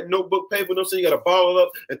got to take that notebook paper, you know what I'm saying? You got to ball it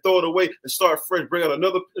up and throw it away and start fresh. Bring out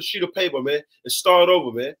another sheet of paper, man, and start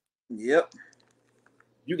over, man. Yep.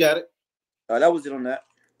 You got it. That was it on that.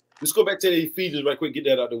 Let's go back to the Ephesians right quick. Get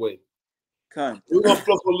that out of the way. We're going to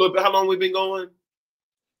fluff a little bit. How long we been going?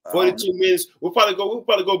 42 minutes. We'll probably go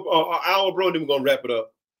an hour, bro, and then we're going to wrap it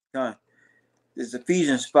up. This is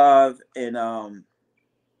Ephesians 5:14.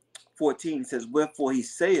 It says, wherefore he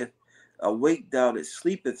saith, awake thou that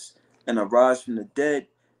sleepest, and arise from the dead,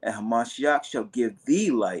 and Hamashiach shall give thee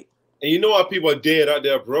light. And you know how people are dead out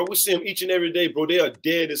there, bro. We see them each and every day, bro. They are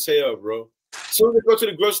dead as hell, bro. As soon as they go to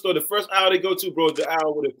the grocery store, the first aisle they go to, bro, is the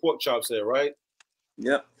aisle where the pork chops at, right?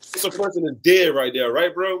 Yep. It's a person is dead right there,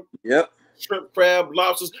 right, bro? Yep. Shrimp, crab,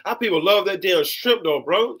 lobsters. Our people love that damn shrimp, though,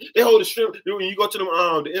 bro. They hold the shrimp. When you go to them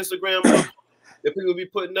the Instagram that people be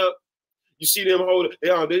putting up, you see them hold it.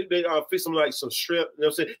 They fix them like some shrimp, you know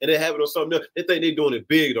what I'm saying? And they have it on something else. They think they doing it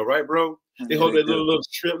big, though, right, bro? They hold that little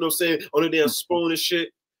shrimp, you know what I'm saying, on the damn spoon and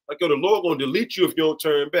shit. Like, yo, the Lord gonna delete you if you don't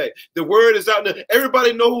turn back. The word is out there.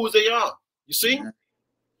 Everybody know who they are. You see?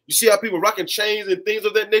 You see how people rocking chains and things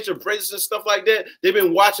of that nature, bracelets and stuff like that? They've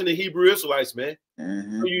been watching the Hebrew Israelites, man.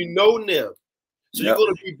 So you know now. So you're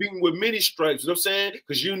going to be beaten with many stripes, you know what I'm saying?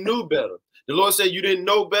 Because you knew better. The Lord said you didn't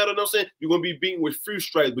know better, you know what I'm saying? You're going to be beaten with few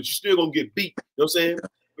stripes, but you're still going to get beat, you know what I'm saying?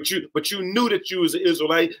 But you knew that you was an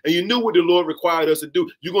Israelite, and you knew what the Lord required us to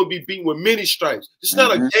do. You're going to be beaten with many stripes. This is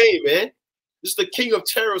not a game, man. This is the king of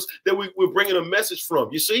terrors that we're bringing a message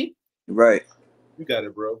from. You see? Right. You got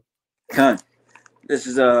it, bro. This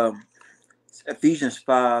is Ephesians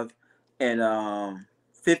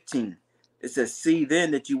 5:15. It says, see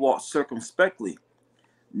then that you walk circumspectly,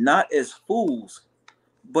 not as fools,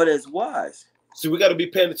 but as wise. See, we got to be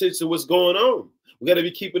paying attention to what's going on. We got to be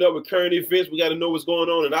keeping up with current events. We got to know what's going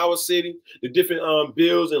on in our city, the different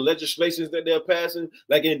bills and legislations that they're passing.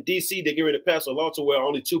 Like in D.C., they're getting ready to pass a law to where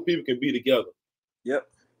only 2 people can be together. Yep.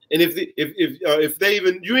 And if they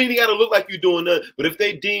even, you ain't got to look like you're doing nothing, but if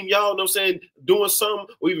they deem y'all, you know what I'm saying, doing something,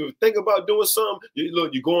 or even think about doing something,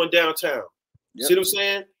 look, you're going downtown. Yep. See what I'm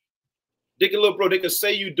saying? They can look, bro. They can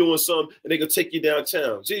say you doing something, and they can take you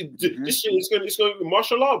downtown. See, this shit is gonna be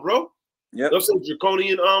martial law, bro. Yep. Those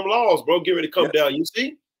draconian laws, bro. Get ready to come down. You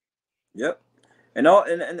see? Yep. And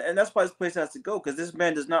that's why this place has to go, because this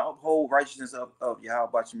man does not uphold righteousness of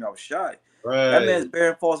Yahweh Bashim Shai. That Right. man's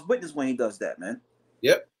bearing false witness when he does that, man.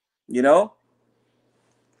 Yep. You know?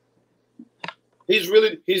 He's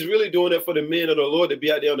really doing it for the men of the Lord to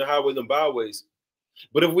be out there on the highways and byways.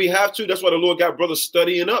 But if we have to, that's why the Lord got brothers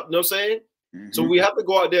studying up. You know what I'm saying? So we have to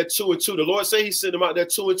go out there 2 and 2. The Lord say He sent them out there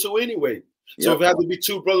 2 and 2 anyway. So if it has to be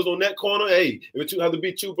 2 brothers on that corner, hey. If it have to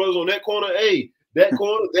be 2 brothers on that corner, hey. That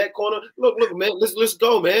corner, that corner. Look, man. Let's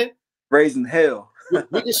go, man. Raising hell.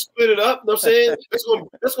 we can split it up. You know what I'm saying?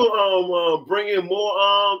 That's gonna bring in more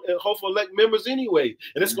and hopefully elect members anyway,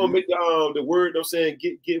 and it's gonna make the word. You know what I'm saying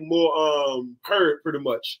get more heard pretty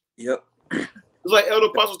much. Yep. It's like Elder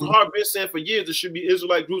Apostles Hart been saying for years. There should be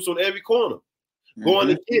Israelite groups on every corner. Going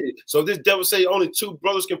to get it. So if this devil say only 2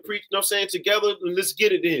 brothers can preach, you know what I'm saying, together, let's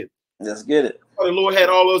get it then. Let's get it. The Lord had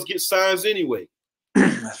all us get signs anyway.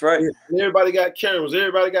 That's right. And everybody got cameras.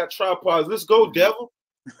 Everybody got tripods. Let's go, devil.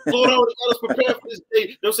 Lord already got us prepared for this day. You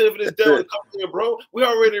know what I'm saying? For this devil to come in, bro. We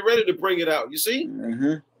already ready to bring it out. You see?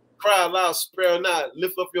 Cry loud, spare not,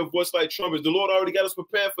 lift up your voice like trumpets. The Lord already got us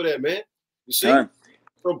prepared for that, man. You see?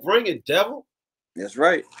 So bring it, devil. That's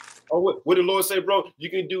right. Oh, what did the Lord say, bro? You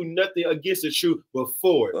can do nothing against the truth but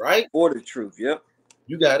for it, right? For the truth. Yep.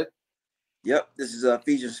 You got it. Yep. This is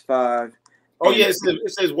Ephesians 5. Oh, yeah,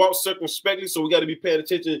 it says walk circumspectly, so we got to be paying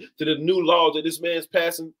attention to the new laws that this man's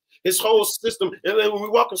passing. His whole system, and then when we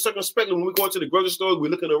walk circumspectly, when we go into the grocery store,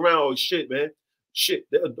 we're looking around, oh, shit, man. Shit,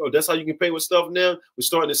 that's how you can pay with stuff now? We're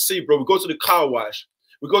starting to see, bro. We go to the car wash.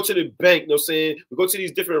 We go to the bank, you know what I'm saying? We go to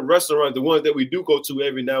these different restaurants, the ones that we do go to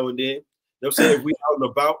every now and then. You know what I'm saying? If we out and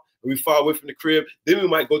about, and we far away from the crib, then we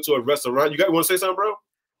might go to a restaurant. You want to say something, bro?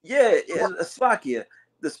 Yeah, Slovakia,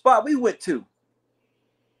 the spot we went to.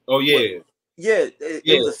 Oh, yeah.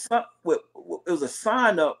 It was a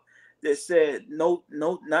sign up that said no,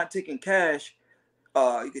 not taking cash.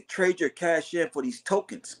 You could trade your cash in for these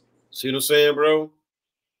tokens. See what I'm saying, bro?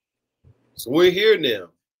 So we're here now.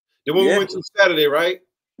 Then when we went to Saturday, right?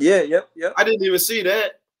 Yeah, yep. I didn't even see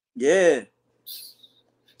that. Yeah.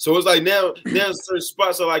 So it's like now certain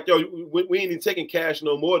spots are like, yo, we ain't even taking cash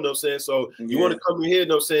no more, you know what I'm saying? So you want to come in here, you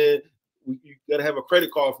know what I'm saying? You got to have a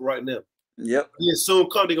credit card for right now. Yep. And soon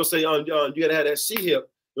come, they're going to say, you got to have that C-HIP. You know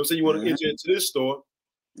what I'm saying? You want to enter into this store.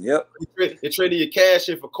 Yep. They're trading your cash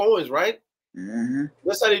in for coins, right?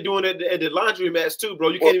 That's how they're doing it at the laundromats too, bro.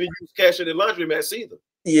 You can't even use cash at the laundromats either.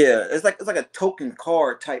 Yeah, it's like a token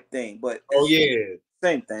card type thing, but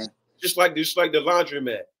same thing. Just like the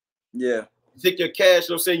laundromat. Yeah. You take your cash, you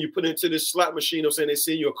know what I'm saying, you put it into this slot machine, you know what I'm saying, they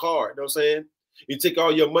send you a card, you know what I'm saying? You take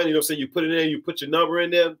all your money, you know what I'm saying, you put it in, you put your number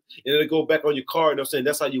in there, and it'll go back on your card, you know what I'm saying?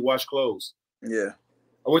 That's how you wash clothes. Yeah.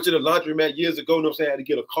 I went to the laundromat years ago, you know what I'm saying, I had to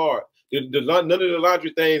get a card. None of the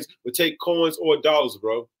laundry things would take coins or dollars,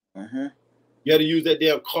 bro. You had to use that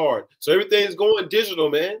damn card. So everything's going digital,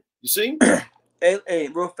 man. You see? Hey,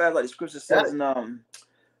 real fast, like the scripture says in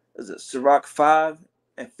is it Sirach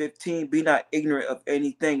 5:15? Be not ignorant of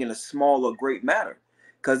anything in a small or great matter,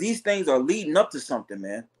 because these things are leading up to something,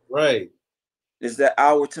 man. Right. Is that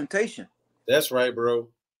our temptation? That's right, bro.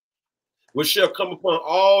 Which shall come upon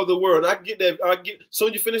all the world. I get that. So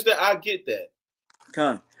you finish that. I get that.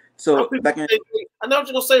 Come. So I know what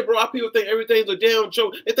you're gonna say, bro. Our people think everything's a damn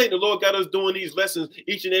joke. They think the Lord got us doing these lessons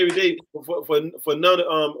each and every day for none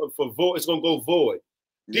for void. It's gonna go void.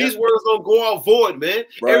 These words gonna go out void, man.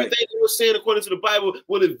 Right. Everything that we're saying according to the Bible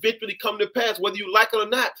will eventually come to pass, whether you like it or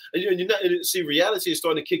not. And you're not. See, reality is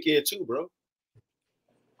starting to kick in too, bro.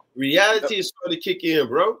 Reality is starting to kick in,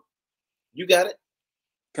 bro. You got it.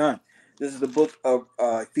 Come. This is the book of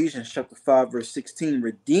Ephesians chapter 5:16,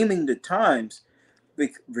 redeeming the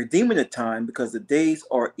time because the days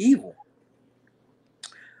are evil.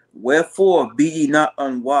 Wherefore be ye not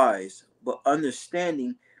unwise, but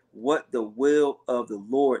understanding what the will of the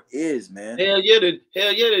Lord is, man. Hell yeah,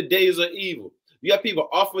 the days are evil. You got people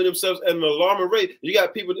offering themselves at an alarming rate. You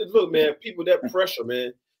got people that look, man, people that pressure,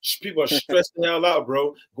 man. People are stressed the hell out,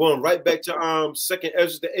 bro. Going right back to 2nd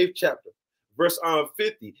Ezra, the 8th chapter, verse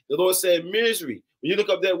 50. The Lord said misery. When you look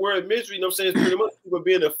up that word misery, you know what I'm saying? It's pretty much people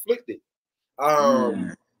being afflicted.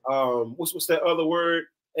 What's that other word?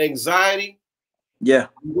 Anxiety. Yeah.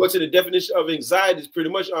 You go to the definition of anxiety, it's pretty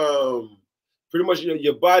much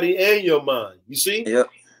your body and your mind. You see? Yep.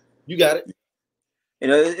 You got it. You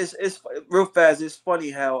know, it's real fast. It's funny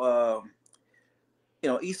how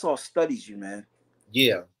Esau studies you, man.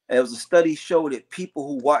 Yeah. And it was a study showed that people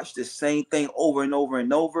who watch the same thing over and over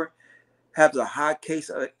and over have a high case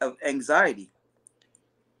of anxiety.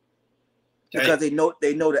 Because they know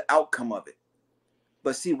the outcome of it.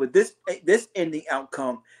 But see, with this ending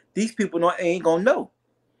outcome, these people ain't gonna know.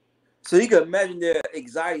 So you can imagine their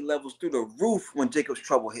anxiety levels through the roof when Jacob's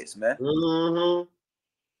trouble hits, man. Mm-hmm.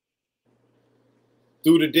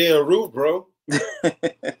 Through the damn roof, bro. They're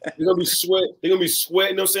gonna be sweating. They're gonna be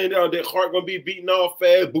sweating. You know what I'm saying? Their heart gonna be beating all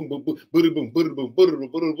fast. Boom, boom, boom, boom, boom, boom, boom,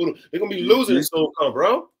 boom, boom, boom. They're gonna be losing it soon, come,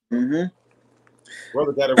 bro.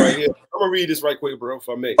 Brother got it right here. I'm gonna read this right quick, bro, if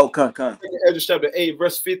I may. Oh, come. Ezra chapter 8,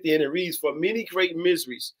 verse 50, and it reads, "For many great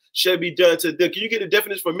miseries shall be done to them." Can you get the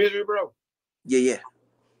definition for misery, bro? Yeah.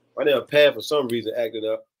 Right now, Pat for some reason acting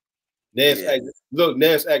up. Nas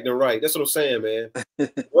acting right. That's what I'm saying, man.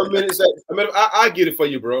 1 minute, I get it for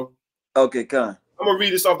you, bro. Okay, come. I'm gonna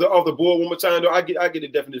read this off the board one more time, though. I get the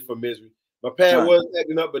definition for misery. My pad was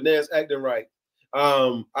acting up, but Nas acting right.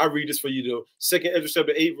 I read this for you though. 2nd Ezra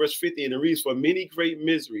chapter 8, verse 50, and it reads, "For many great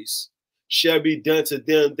miseries shall be done to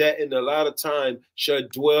them that in a lot of time shall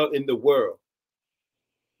dwell in the world."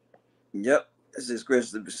 Yep. This is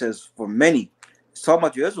scripture that says for many. It's talking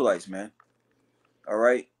about you Israelites, man. All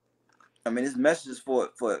right. I mean, this message is for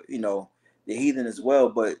you know the heathen as well,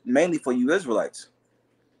 but mainly for you Israelites.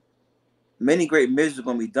 Many great miseries are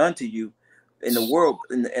going to be done to you in the world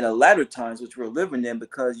in the latter times which we're living in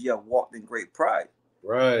because you have walked in great pride.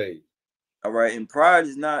 Right. All right. And pride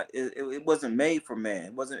is not. It wasn't made for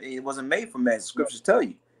man. It wasn't made for man. The scriptures tell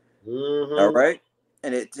you. All right.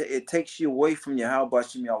 And it takes you away from your how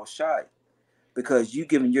Bashim Yahushai because you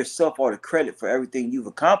giving yourself all the credit for everything you've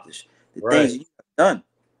accomplished, the things you have done.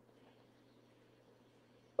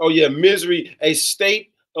 Oh yeah, misery, a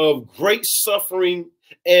state of great suffering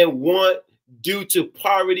and want due to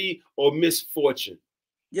poverty or misfortune.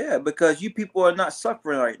 Yeah, because you people are not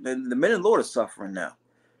suffering right. The men of the Lord are suffering now.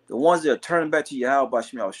 The ones that are turning back to Yahweh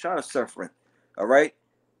Bashim Yahushai are suffering. All right.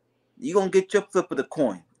 You're gonna get your flip of the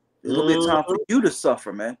coin. There's gonna be a time for you to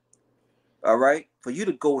suffer, man. All right, for you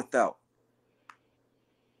to go without.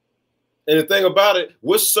 And the thing about it,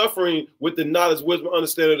 we're suffering with the knowledge, wisdom,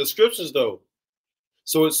 understanding of the scriptures, though.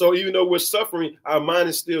 So even though we're suffering, our mind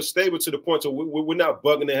is still stable to the point so we're not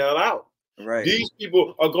bugging the hell out. Right. These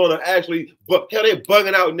people are gonna actually, hell, they're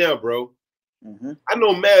bugging out now, bro. I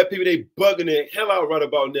know mad people, they bugging the hell out right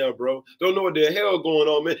about now, bro. Don't know what the hell going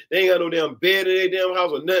on, man. They ain't got no damn bed in their damn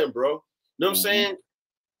house or nothing, bro. You know what I'm saying?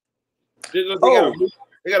 They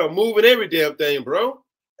gotta move in every damn thing, bro.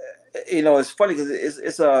 You know, it's funny because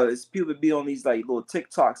it's people that be on these like little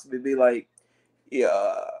TikToks. They be like, yeah,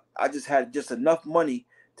 I just had just enough money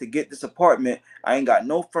to get this apartment. I ain't got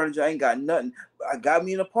no furniture. I ain't got nothing. I got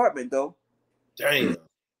me an apartment though. Damn.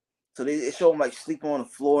 So they show them like sleeping on the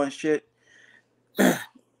floor and shit.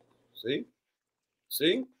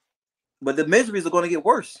 See. But the miseries are going to get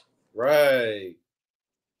worse. Right.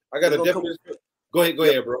 I got a definition. Go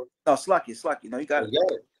ahead, bro. No, slacky. No, you got it.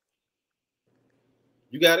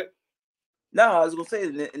 You got it. No, I was gonna say,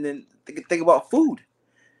 and then think about food.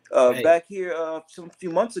 Back here, a few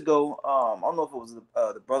months ago, I don't know if it was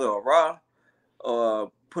the brother Ara,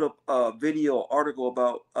 put up a video or article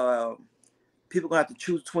about people gonna have to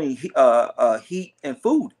choose between heat and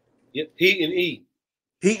food. Yep, heat and eat.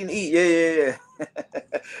 Heat and eat, yeah.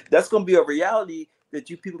 That's gonna be a reality that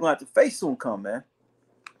you people gonna have to face soon. Come, man.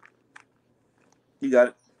 You got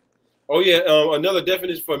it. Oh yeah, another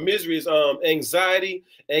definition for misery is anxiety.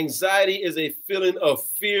 Anxiety is a feeling of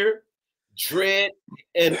fear, dread,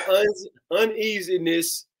 and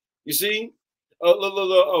uneasiness. You see,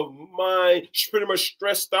 of mind, pretty much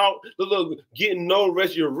stressed out. Getting no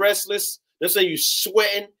rest. You're restless. They're saying you're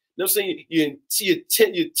sweating. They're saying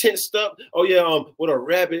you're tensed up. Oh yeah, with a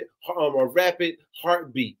rapid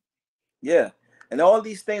heartbeat. Yeah, and all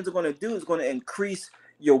these things are going to do is going to increase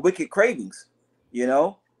your wicked cravings. You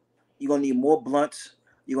know. You're gonna need more blunts.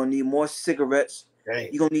 You're gonna need more cigarettes. Dang.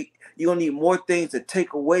 You're gonna need more things to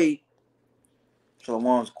take away.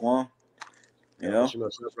 Shalom's Guam. You know.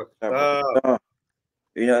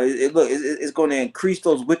 It's going to increase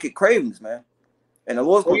those wicked cravings, man. And the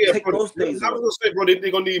Lord's gonna take those things. I was gonna say, bro, they're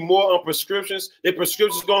gonna need more on prescriptions. Their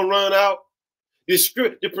prescriptions gonna run out. The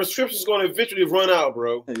prescription's gonna eventually run out,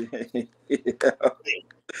 bro.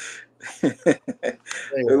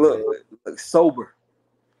 Look sober.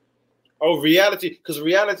 Oh, reality, because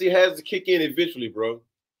reality has to kick in eventually, bro.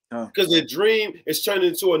 Because the dream is turning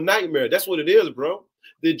into a nightmare. That's what it is, bro.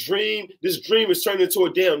 This dream is turning into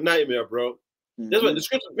a damn nightmare, bro. That's what the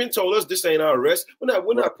scripture's been told us. This ain't our rest.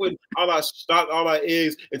 We're not putting all our stock, all our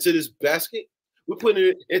eggs into this basket. We're putting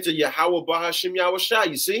it into Yahweh Bahashim Yahushai.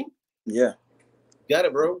 You see? Yeah. Got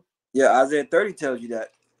it, bro. Yeah, Isaiah 30 tells you that.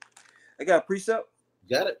 I got a precept.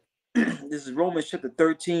 Got it. This is Romans chapter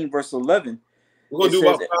 13, verse 11. We're going to do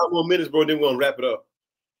about 5 more minutes, bro, then we're going to wrap it up.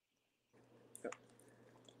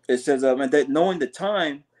 It says, that knowing the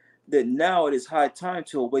time, that now it is high time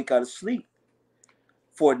to awake out of sleep.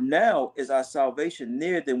 For now is our salvation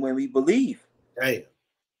nearer than when we believe. Damn.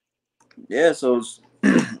 Yeah, so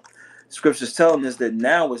scripture's telling us that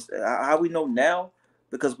now is how we know now,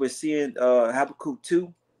 because we're seeing Habakkuk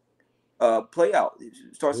 2 play out. It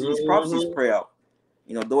starts to see these prophecies play out.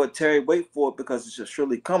 You know, though it tarry, wait for it, because it shall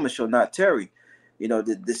surely come and shall not tarry. You know,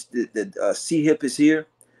 the sea hip is here.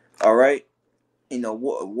 All right. You know,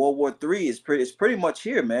 World War III is pretty much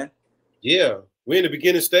here, man. Yeah, we're in the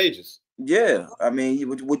beginning stages. Yeah, I mean,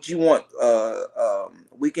 would you want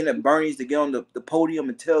Weekend at Bernie's to get on the podium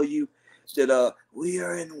and tell you that we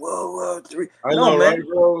are in World War III? I No, know, man. right,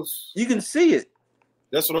 bro? You can see it.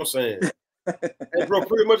 That's what I'm saying. Hey, bro,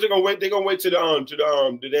 pretty much they're gonna wait to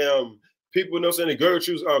the damn people, you know what I'm saying, the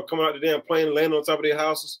Gertrudes coming out the damn plane, landing on top of their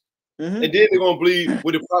houses. And then they're gonna believe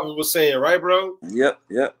what the prophet was saying, right, bro? Yep.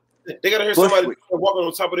 They gotta hear somebody walking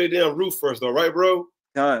on top of their damn roof first, though, right, bro?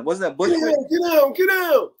 Wasn't that Bushwick? Get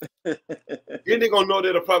out. Then they're gonna know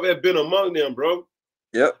that the prophet had been among them, bro.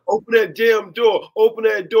 Yep. Open that damn door. And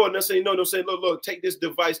they're saying, no, they're saying, look, take this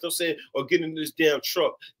device, they're saying, or get in this damn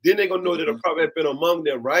truck. Then they're gonna know that the prophet had been among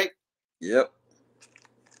them, right? Yep.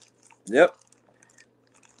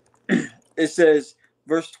 It says,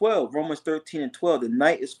 verse 12, Romans 13 and 12, the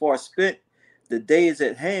night is far spent, the day is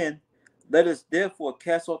at hand. Let us therefore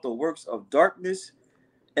cast off the works of darkness,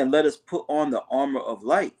 and let us put on the armor of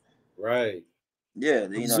light. Right. Yeah,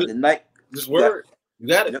 you know, the night. This word. You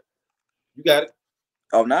got it. Yep. You got it.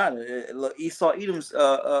 Oh, nah. Look, Esau Edom's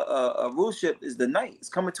ruleship is the night. It's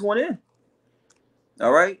coming to an end.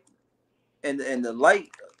 All right. And the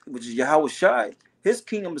light, which is Yahweh Shai, his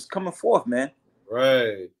kingdom is coming forth, man.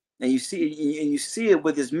 Right. And you see it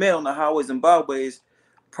with his men on the highways and byways,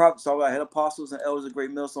 prophets, all right, head apostles and elders of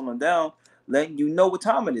great millstone on down, letting you know what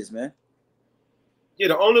time it is, man. Yeah,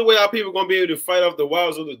 the only way our people are gonna be able to fight off the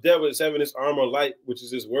wiles of the devil is having this armor of light, which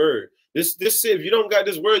is his word. This if you don't got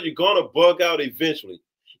this word, you're gonna bug out eventually.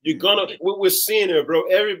 You're gonna what we're seeing there, bro.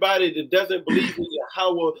 Everybody that doesn't believe in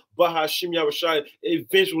Yahweh Bahashim Yahushai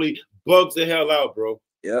eventually bugs the hell out, bro.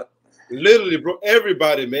 Yep. Literally, bro.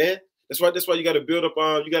 Everybody, man. That's why you got to build up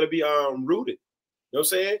on. You got to be rooted. You know what I'm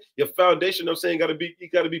saying? Your foundation, you know what I'm saying,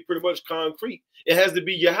 gotta be pretty much concrete. It has to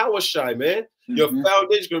be Yahweh Shai, man. Your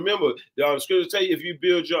foundation. Remember, the scripture tell you if you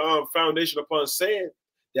build your foundation upon sand,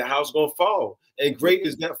 that house gonna fall. And great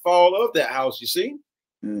is that fall of that house, you see?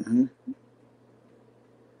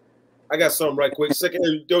 I got something right quick.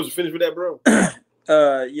 Second, those finished with that, bro.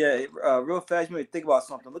 Real fast, you may think about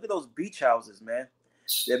something. Look at those beach houses, man.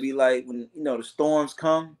 They'd be like, when you know the storms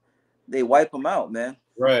come, they wipe them out, man.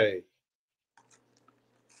 Right.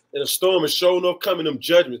 And a storm is showing up coming, them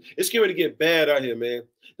judgments. It's getting ready to get bad out here, man.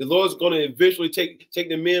 The Lord's going to eventually take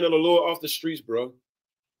the men of the Lord off the streets, bro.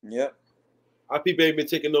 Yep. Our people ain't been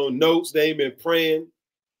taking no notes. They ain't been praying.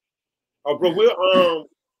 Oh, bro,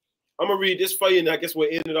 I'm gonna read this for you, and I guess we'll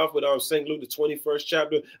end it off with St. Luke, the 21st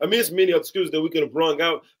chapter. I mean, it's many other scriptures that we could have brung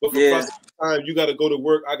out, but for time, you got to go to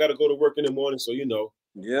work. I got to go to work in the morning, so you know.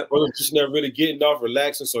 Yep. Or just not really getting off,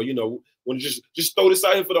 relaxing. So you know, when just throw this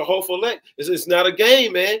out here for the whole elect. It's not a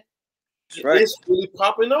game, man. That's right. It's really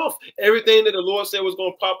popping off. Everything that the Lord said was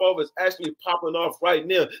going to pop off is actually popping off right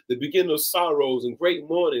now. The beginning of sorrows and great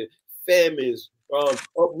mourning, famines,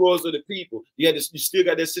 uproars of the people. You still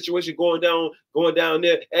got that situation going down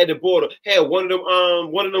there at the border. Hey, one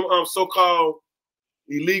of them so-called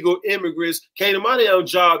illegal immigrants came to my damn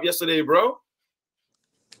job yesterday, bro.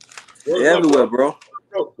 They're everywhere, bro.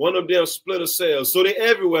 One of them split a cell. So they're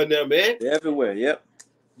everywhere now, man. They're everywhere, yep.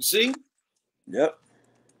 You see? Yep.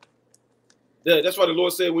 Yeah, that's why the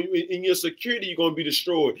Lord said, when you in your security, you're gonna be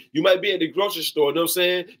destroyed. You might be at the grocery store, you know what I'm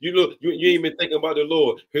saying? You ain't even thinking about the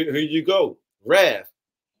Lord. Here you go. Wrath.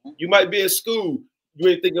 You might be at school, you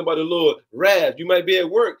ain't thinking about the Lord. Wrath. You might be at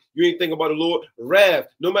work, you ain't thinking about the Lord. Wrath.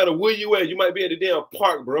 No matter where you at, you might be at the damn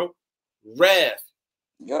park, bro. Wrath.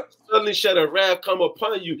 Yep. Suddenly shall a wrath come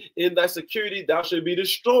upon you. In thy security, thou shalt be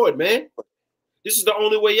destroyed, man. This is the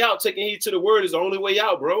only way out. Taking heed to the word is the only way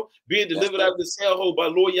out, bro. Being delivered out of the hellhole by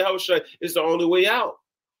Lord Yahushua is the only way out.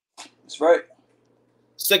 That's right.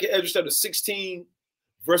 2nd Ezra chapter 16,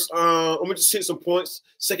 verse, I'm going to just hit some points.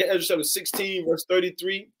 2nd Ezra chapter 16, verse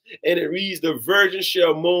 33. And it reads, the virgin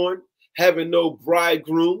shall mourn, having no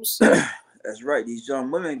bridegrooms. That's right. These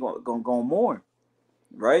young women gonna mourn,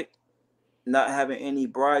 right? Not having any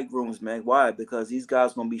bridegrooms, man. Why? Because these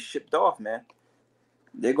guys going to be shipped off, man.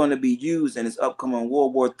 They're going to be used in this upcoming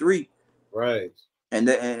World War III. Right. And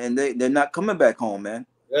they're not coming back home, man.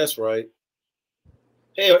 That's right.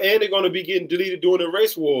 Hell, and they're going to be getting deleted during the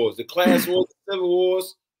race wars, the class wars, the civil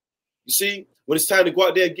wars. You see, when it's time to go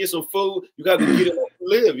out there and get some food, you got to get it to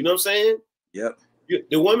live. You know what I'm saying? Yep.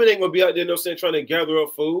 The woman ain't gonna be out there, you know what I'm saying, trying to gather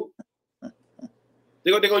up food.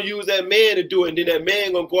 They're gonna use that man to do it, and then that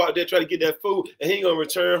man gonna go out there try to get that food, and he ain't gonna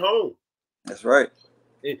return home. That's right.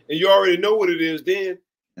 And you already know what it is. Then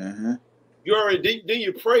Mm-hmm. you already then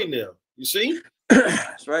you pray now. You see?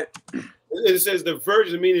 That's right. It says the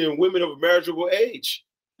virgins, meaning women of marriageable age.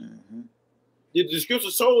 Mm-hmm.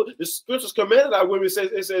 The scriptures commanded our women.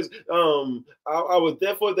 It says, I was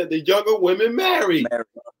therefore that the younger women marry.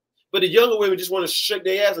 But the younger women just want to shake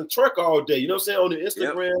their ass and twerk all day. You know what I'm saying? On the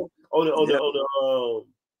Instagram, on the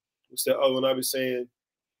what's that other one I be saying?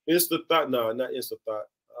 Insta-thought. No, not Insta-thought.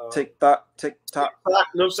 TikTok. You know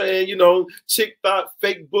what I'm saying? You know, TikTok,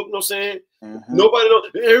 Facebook, you know what I'm saying? Mm-hmm. Nobody know.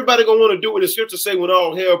 Everybody gonna want to do what the scripture say when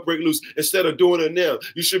all hell break loose instead of doing it now.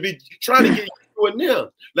 You should be trying to get you to do it now.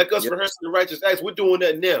 Like us rehearsing the righteous acts, we're doing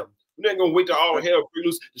that now. We're not gonna wait till all hell break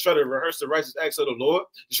loose to try to rehearse the righteous acts of the Lord,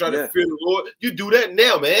 to try to fear the Lord. You do that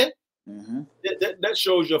now, man. Mm-hmm. That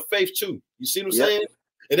shows your faith too. You see what I'm saying?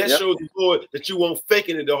 And that shows the Lord that you won't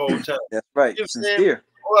faking it the whole time. That's right. You know what I'm saying?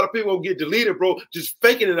 A lot of people will get deleted, bro, just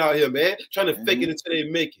faking it out here, man. Trying to fake it until they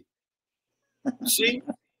make it. You see?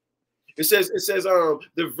 It says,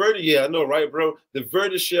 the virgin, yeah, I know, right, bro? The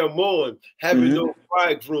virgin shall mourn, having no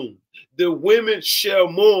bridegroom. The women shall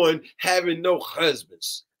mourn, having no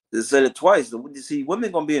husbands. They said it twice. See,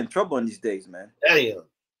 women gonna be in trouble in these days, man. Damn.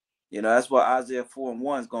 You know, that's why Isaiah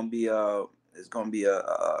 4:1 is gonna be a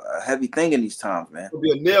heavy thing in these times, man. It'll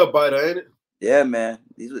be a nail biter, ain't it? Yeah, man.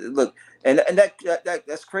 Look, and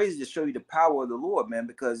that's crazy to show you the power of the Lord, man.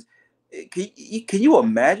 Because can you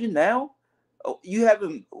imagine now? You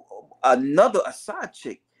having a side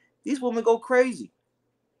chick. These women go crazy.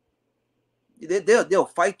 They'll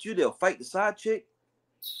fight you. They'll fight the side chick.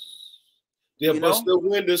 They'll bust the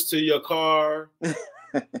windows to your car.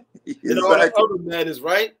 Exactly. And all that other madness,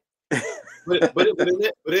 right? but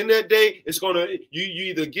in that day, it's gonna you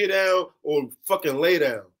either get down or fucking lay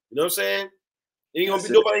down. You know what I'm saying? Ain't gonna be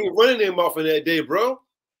nobody ain't running their mouth in that day, bro.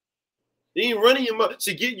 They ain't running your mouth.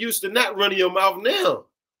 So get used to not running your mouth now.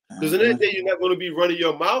 Because in that day, you're not gonna be running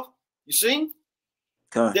your mouth. You see?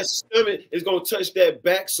 That stomach is gonna touch that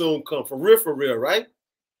back soon come for real, right?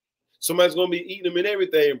 Somebody's gonna be eating them and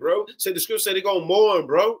everything, bro. Say the scripture say they're gonna mourn,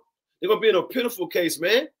 bro. They're gonna be in a pitiful case,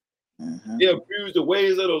 man. They abuse the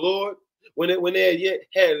ways of the Lord when they yet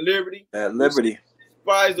had liberty.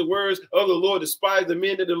 Despise the words of the Lord, despise the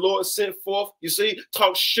men that the Lord sent forth. You see,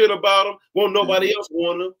 talk shit about them. Won't nobody else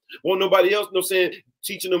want them. Won't nobody else, you know what I'm saying,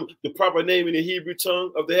 teaching them the proper name in the Hebrew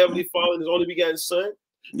tongue of the Heavenly Father and His only begotten Son.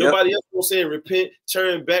 Nobody else will say repent,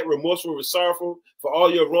 turn back, remorseful, sorrowful for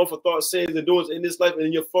all your wrongful thoughts, sins, and doings in this life and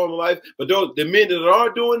in your former life. But the men that are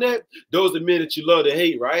doing that, those are the men that you love to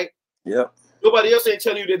hate, right? Yep. Nobody else ain't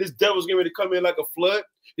telling you that this devil's getting ready to come in like a flood.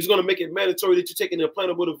 He's going to make it mandatory that you're taking the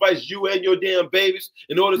implantable device, you and your damn babies,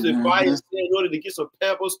 in order to buy and sell, in order to get some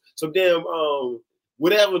Pampers, some damn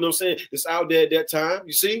whatever, you know what I'm saying, it's out there at that time,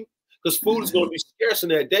 you see? Because food is going to be scarce in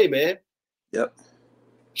that day, man. Yep.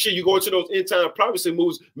 Shit, you go into those end-time prophecy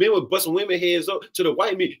moves, men with busting women heads up to the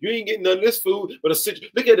white meat. You ain't getting none of this food, but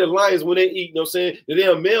look at the lions when they eat, you know what I'm saying? The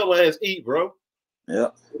damn male lions eat, bro. Yeah.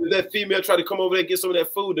 If that female try to come over there and get some of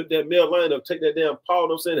that food, that male lion will take that damn paw, you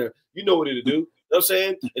know what I'm saying? You know what it'll do. You know what I'm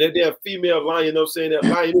saying? And that damn female lion, you know what I'm saying? That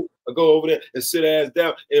lion will go over there and sit her ass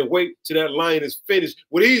down and wait till that lion is finished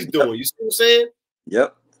what he's doing. You see what I'm saying?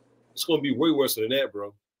 Yep. It's going to be way worse than that,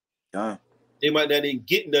 bro. Yeah. They might not even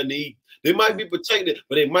get nothing to eat. They might be protected,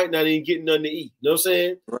 but they might not even get nothing to eat. You know what I'm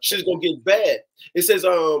saying? Right. Shit's going to get bad. It says,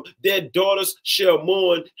 their daughters shall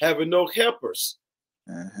mourn, having no helpers.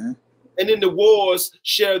 And in the wars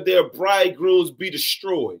shall their bridegrooms be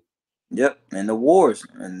destroyed. Yep, and the wars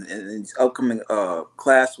and these upcoming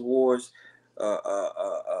class wars,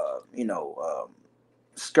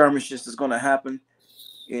 skirmishes is going to happen.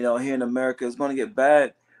 You know, here in America, it's going to get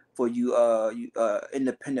bad for you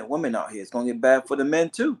independent women out here. It's going to get bad for the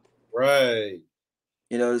men too. Right.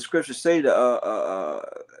 You know, the scriptures say that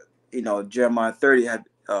Jeremiah 30 had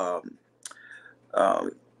matter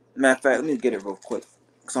of fact, let me get it real quick.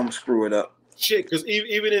 Because I'm going to screw it up. Shit, because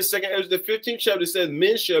even in the 15th chapter, it says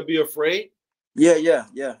men shall be afraid. Yeah.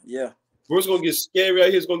 Bro, it's going to get scary out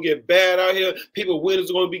here. It's going to get bad out here. People,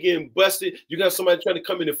 windows are going to be getting busted. You got somebody trying to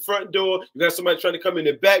come in the front door. You got somebody trying to come in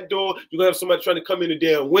the back door. You're going to have somebody trying to come in the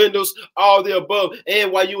damn windows, all the above.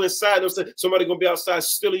 And while you inside, somebody going to be outside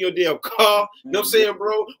stealing your damn car. You know what I'm saying,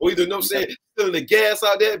 bro? Or either, you know what I'm saying, stealing the gas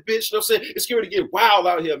out that bitch. You know what I'm saying? It's going to get wild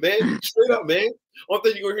out here, man. Straight up, man.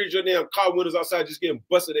 Only thing you're going to hear is your damn car windows outside just getting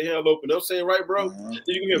busted the hell open. You know what I'm saying, right, bro? Then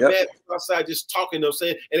you can hear mad people outside just talking, you know what I'm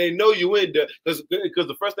saying? And they know you in there because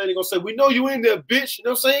the first thing they're going to say, we know you in there, bitch. You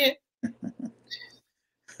know what I'm saying?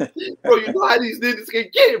 Bro, you know how these niggas can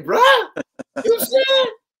get, bro. You know what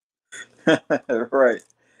I'm saying? Right.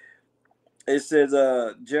 It says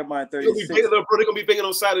Jeremiah 36. They're gonna be banging on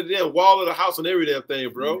the side of the damn wall of the house and every damn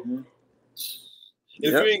thing, bro. Mm-hmm.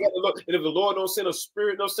 If you ain't got the Lord, and if the Lord don't send a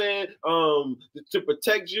spirit, no saying, to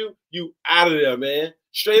protect you, you out of there, man.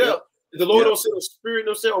 Straight up. If the Lord don't send a spirit,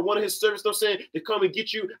 no saying, or one of his servants, no saying, to come and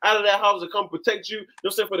get you out of that house, to come protect you, no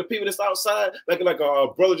saying, for the people that's outside, like a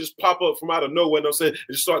brother just pop up from out of nowhere, no saying, and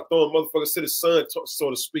just start throwing motherfuckers to the sun, so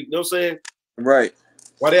to speak, no saying? Right.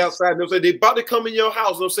 While they outside, no saying, they about to come in your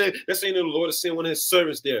house, no saying, that's saying the Lord is sending one of his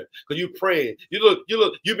servants there, because you praying.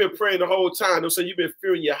 You've been praying the whole time, no saying, you've been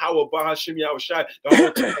fearing Yahweh, Bahashim, Yahweh Shai, the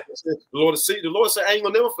whole time. The Lord said, I ain't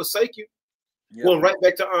gonna never forsake you. Yep. Going right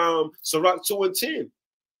back to Sirach 2 and 10.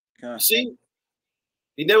 Okay. See,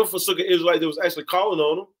 he never forsook an Israelite that was actually calling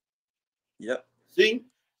on him. Yep. See,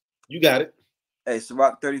 you got it. Hey,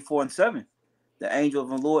 Sirach 34 and 7. The angel of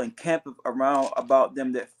the Lord encampeth around about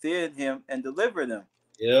them that feared him and delivered them.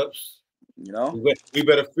 Yep. You know, we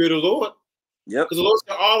better fear the Lord. Yep. Because the Lord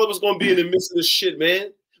said all of us gonna be in the midst of this shit,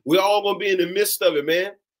 man. We're all gonna be in the midst of it,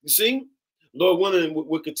 man. You see, Lord willing,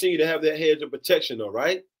 we'll continue to have that hedge of protection, though,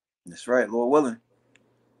 right? That's right, Lord willing.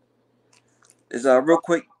 Is real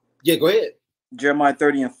quick. Yeah, go ahead. Jeremiah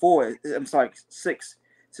 30 and 4. I'm sorry, 6.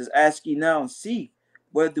 It says, ask ye now and see,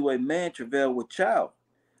 where do a man travail with child?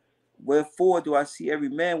 Wherefore do I see every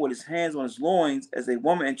man with his hands on his loins, as a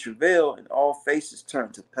woman in travail, and all faces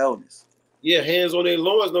turned to paleness. Yeah, hands on their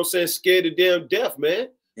loins, no saying, scared to damn death, man.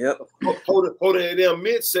 Yep. Holding that damn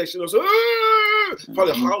midsection,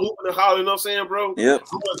 probably hollering and hollering, you know what I'm saying, bro? Yep.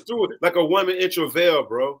 Going through it like a woman in travail,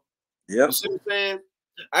 bro. Yep. You see what I'm saying?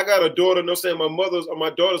 I got a daughter, no saying, my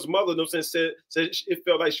daughter's mother, no saying, said it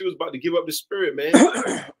felt like she was about to give up the spirit, man.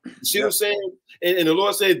 You see what I'm saying? And the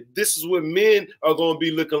Lord said, this is what men are going to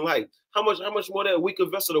be looking like. How much more that weaker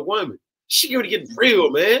vessel of woman? She going to get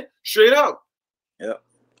real, man. Straight up. Yep.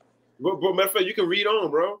 Bro, matter of fact, you can read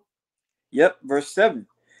on, bro. Yep. Verse 7.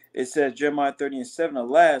 It says, Jeremiah 30 and 7,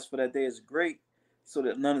 alas, for that day is great, so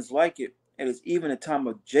that none is like it. It is even the time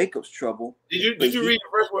of Jacob's trouble. Did you read the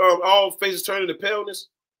verse where all faces turn into paleness?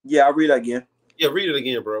 Yeah, I'll read it again. Yeah, read it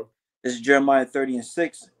again, bro. It's Jeremiah 30 and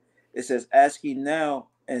 6. It says, ask ye now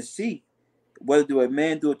and see, whether do a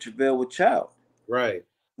man do a travail with child? Right.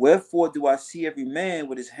 Wherefore do I see every man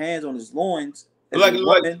with his hands on his loins? Like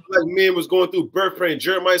men was going through birth pains.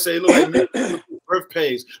 Jeremiah said it looked like men was going through birth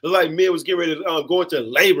pains. It looked like men was getting ready to go into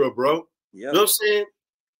labor, bro. Yep. You know what I'm saying?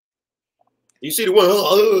 You see the one, you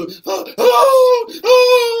know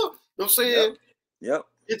what I'm saying? Yep.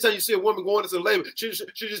 Anytime you see a woman going into labor, she just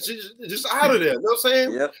out of there. You know what I'm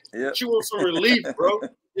saying? Yep. She wants some relief, bro.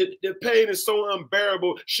 The pain is so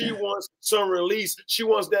unbearable. She wants some release. She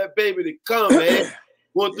wants that baby to come, man.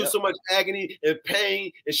 Going through so much agony and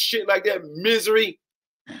pain and shit like that, misery.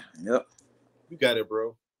 Yep. You got it,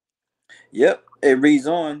 bro. Yep. It reads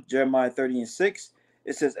on, Jeremiah 30 and 6.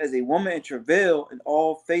 It says, as a woman in travail, and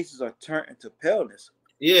all faces are turned into paleness.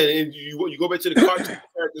 Yeah, and you go back to the cartoon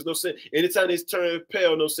characters, no saying. Anytime they turn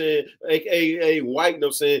pale, no saying, aka white, no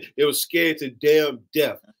saying, they were scared to damn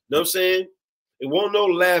death. Know what I'm saying? It won't no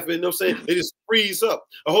laughing, no saying. They just freeze up.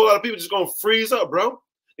 A whole lot of people just gonna freeze up, bro.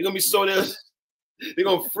 They're gonna be so damn. They're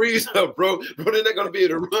gonna freeze up, bro. Bro, they're not gonna be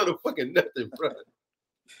able to run or fucking nothing, bro.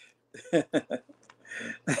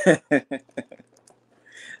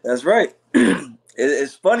 That's right.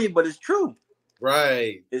 It's funny, but it's true.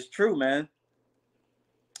 Right. It's true, man.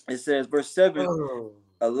 It says, verse 7,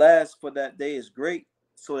 alas, for that day is great,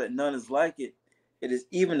 so that none is like it. It is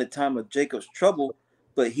even the time of Jacob's trouble,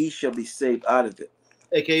 but he shall be saved out of it.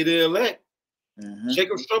 AKA the elect.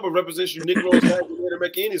 Jacob's trouble represents you Negroes,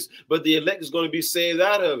 Americans, but the elect is going to be saved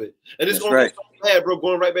out of it. And it's going to be so bad, bro.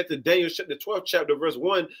 Going right back to Daniel, the 12th chapter, verse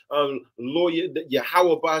 1. Lord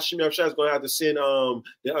Yahweh Bashim Yahshua is going to have to send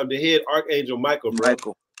the head archangel Michael, bro.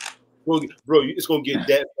 Bro, it's going to get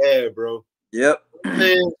that bad, bro. Yep.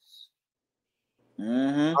 Man.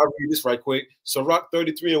 I'll read this right quick. Sirach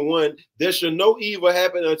 33 and 1. There shall no evil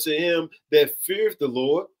happen unto him that feareth the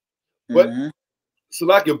Lord, but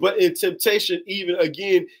but in temptation, even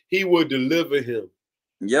again, he will deliver him.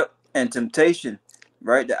 Yep. And temptation,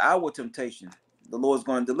 right? The hour temptation, the Lord's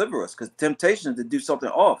going to deliver us, because temptation is to do something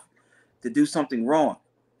off, to do something wrong.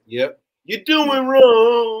 Yep. You're doing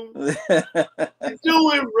wrong. You're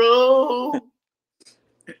doing wrong.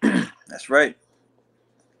 That's right.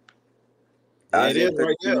 Yeah, it is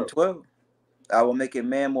right there. 12. I will make a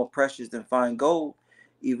man more precious than fine gold,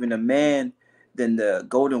 even a man than the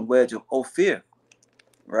golden wedge of Ophir.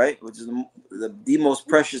 Right, which is the most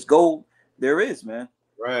precious gold there is, man.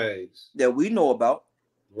 Right. That we know about.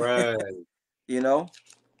 Right. You know,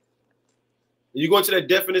 You go into that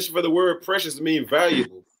definition for the word precious, it means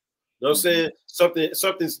valuable. You know what I'm saying?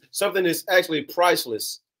 Something is actually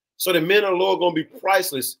priceless. So the men of the Lord gonna be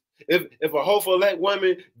priceless. If a hopeful elect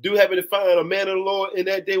woman do happen to find a man of the Lord in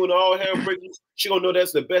that day when all hell breaks loose, she gonna know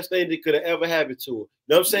that's the best thing that could have ever happened to her. You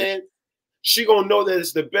know what I'm saying? She gonna know that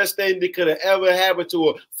it's the best thing that could have ever happened to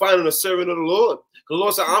her, finding a servant of the Lord. The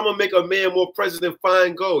Lord said, I'm gonna make a man more precious than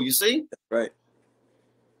fine gold. You see? Right.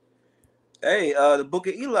 Hey, the Book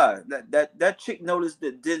of Eli. That chick noticed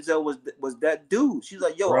that Denzel was that dude. She's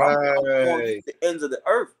like, yo, I'm going to the ends of the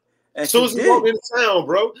earth. And soon as he walked into town,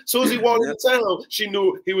 bro. Soon as he walked Yep. into town, she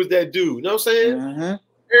knew he was that dude. You know what I'm saying? Mm-hmm.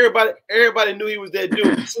 Everybody knew he was that dude.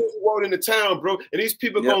 As soon as he walked into town, bro, and these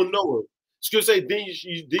people Yep. gonna know him. She'll say, then you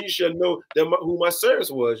should know that who my service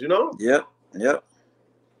was, you know? Yep. Yep.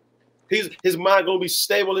 His mind gonna be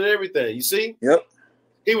stable and everything. You see? Yep.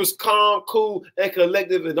 He was calm, cool, and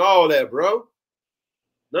collective and all that, bro.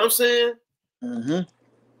 Know what I'm saying? Mm-hmm.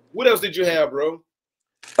 What else did you have, bro?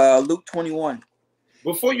 Luke 21.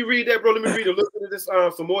 Before you read that, bro, let me read a little bit of this,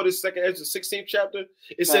 some more of this second Ezra 16th chapter.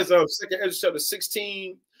 It says, second Ezra chapter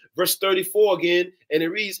 16, verse 34 again, and it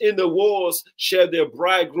reads, in the wars shall their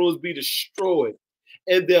bridegrooms be destroyed,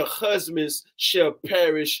 and their husbands shall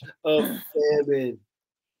perish of famine.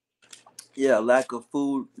 Yeah, lack of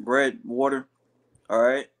food, bread, water. All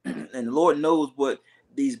right. And the Lord knows what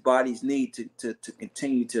these bodies need to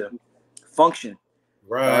continue to function.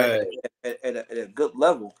 Right. At a good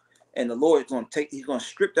level. And the Lord is he's gonna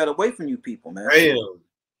strip that away from you people, man. Damn.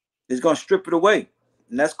 He's gonna strip it away.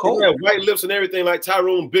 And that's cold. Yeah, white lips and everything like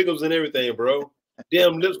Tyrone Biggums and everything, bro.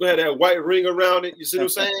 Damn lips gonna have that white ring around it. You see what I'm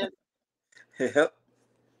saying? Yep.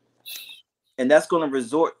 And that's gonna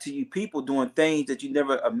resort to you people doing things that you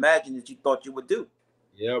never imagined that you thought you would do.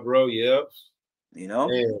 Yeah, bro. Yep. You know?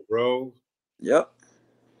 Damn, bro. Yep.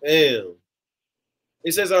 Damn.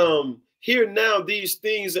 It says, hear now these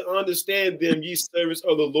things and understand them, ye servants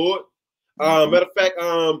of the Lord. Matter of fact,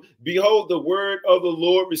 behold the word of the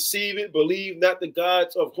Lord, receive it, believe not the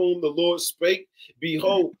gods of whom the Lord spake.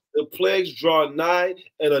 Behold, the plagues draw nigh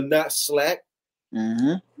and are not slack.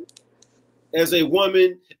 As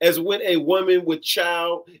when a woman with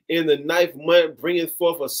child in the 9th month bringeth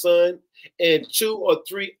forth a son, and 2 or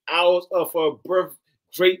 3 hours of her birth,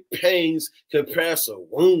 great pains can pass a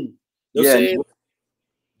womb. You know what I'm saying?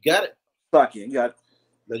 Got it. Fuck you. You got it.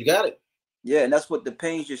 No, you got it. Yeah, and that's what the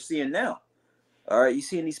pains you're seeing now. All right, you're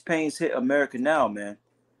seeing these pains hit America now, man.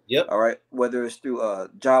 Yep. All right, whether it's through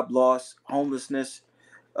job loss, homelessness,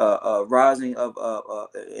 rising of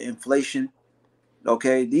inflation.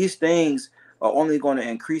 Okay, these things are only going to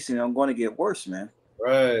increase and are going to get worse, man.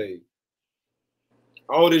 Right.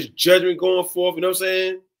 All this judgment going forth, you know what I'm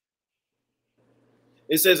saying?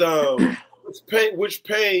 It says, which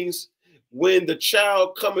pains when the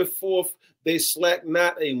child cometh forth, they slack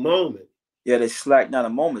not a moment. Yeah, they slack not a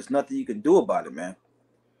moment. There's nothing you can do about it, man.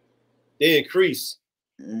 They increase.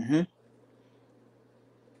 It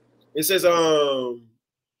says,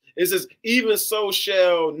 even so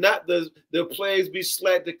shall not the plagues be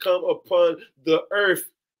slack to come upon the earth.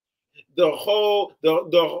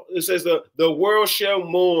 It says the world shall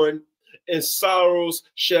mourn, and sorrows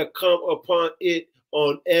shall come upon it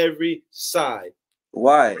on every side.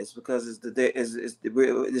 Why? It's because it's the day. It's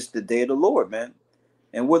the day of the Lord, man.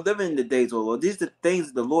 And we're living in the days of the Lord. These are the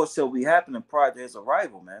things the Lord said will be happening prior to his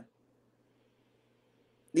arrival, man.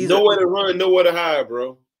 Nowhere to run, nowhere to hide,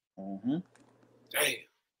 bro. Damn.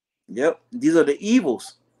 Yep. These are the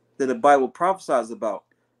evils that the Bible prophesies about.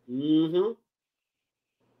 You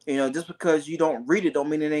know, just because you don't read it don't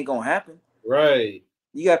mean it ain't gonna happen. Right.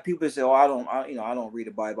 You got people that say, "Oh, I don't read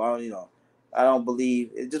the Bible. I don't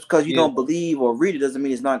believe." Just because you don't believe or read it doesn't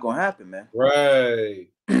mean it's not gonna happen, man. Right.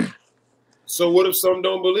 So what if some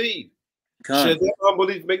don't believe? Should that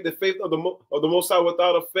unbelief make the faith of the Most High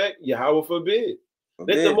without effect? Yahweh forbid.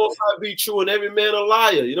 Let the Most High be true and every man a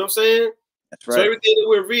liar. You know what I'm saying? That's right. So everything that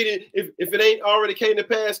we're reading, if it ain't already came to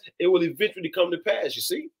pass, it will eventually come to pass. You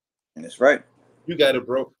see? That's right. You got it,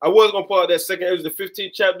 bro. I was gonna pull out that second Ezra, the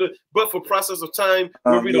 15th chapter, but for process of time,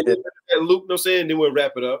 we'll read a little bit of that Luke. You know what I'm saying? Then we'll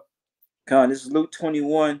wrap it up. This is Luke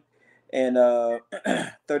 21 and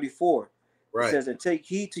 34. Right. It says, "And take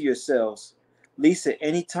heed to yourselves, lest at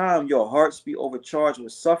any time your hearts be overcharged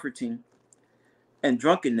with suffering and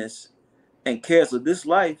drunkenness and cares of this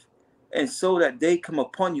life, and so that they come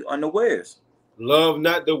upon you unawares. Love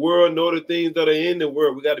not the world, nor the things that are in the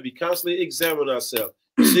world." We got to be constantly examining ourselves.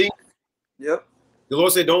 You see? Yep. The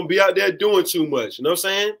Lord said, don't be out there doing too much. You know what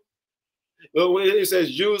I'm saying? It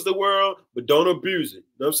says, use the world, but don't abuse it. You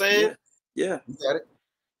know what I'm saying? Yeah. You got it.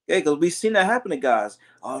 Yeah, because we've seen that happen to guys.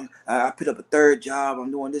 I picked up a third job.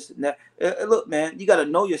 I'm doing this and that. Look, man, you got to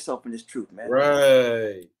know yourself in this truth, man.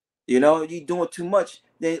 Right. You know, you doing too much.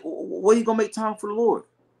 Then where you gonna make time for the Lord?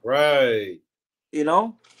 Right. You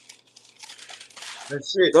know.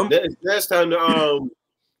 That's it. That's time to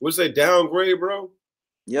what's that, downgrade, bro?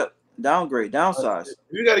 Yep. Downgrade, downsize. If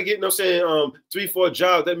you got to get, saying 3-4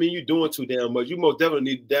 jobs, that means you're doing too damn much. You most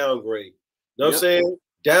definitely need to downgrade. Know what I'm saying?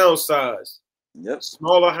 Downsize. Yep.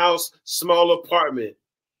 Smaller house, smaller apartment.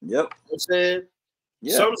 Yep. You know what I'm saying?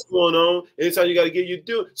 Yeah. Something's going on. Anytime you got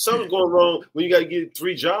to something's going wrong when you got to get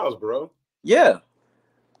 3 jobs, bro. Yeah.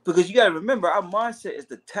 Because you got to remember, our mindset is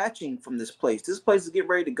detaching from this place. This place is getting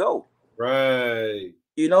ready to go. Right.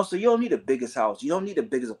 You know, so you don't need the biggest house. You don't need the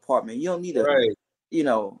biggest apartment. You don't need you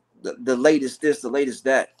know, the latest this, the latest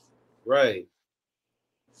that. Right.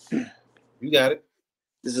 You got it.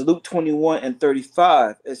 This is Luke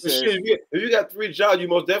 21:35. It says, shit, if you got 3 jobs, you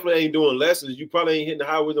most definitely ain't doing lessons. You probably ain't hitting the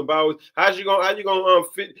highways and byways. How you gonna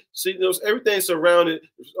fit? See, everything's surrounded.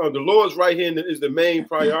 The Lord's right hand is the main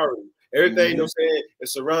priority. Everything, you know what I'm saying,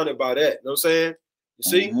 is surrounded by that. You know what I'm saying?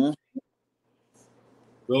 You see,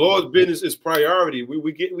 the Lord's business is priority.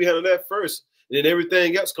 We handle that first, and then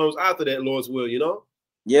everything else comes after that. Lord's will, you know.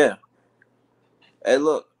 Yeah. Hey,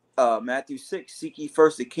 look, Matthew 6: seek ye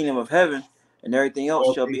first the kingdom of heaven, and everything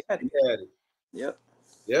else shall be added. Yep.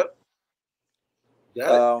 Yep.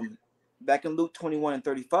 Got it. Back in Luke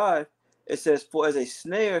 21:35, it says, "For as a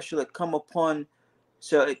snare shall it come on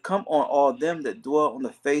all them that dwell on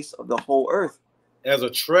the face of the whole earth." As a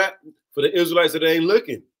trap for the Israelites that ain't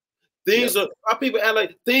looking. Things are, our people act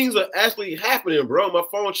like things are actually happening, bro. My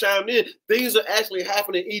phone chimed in. Things are actually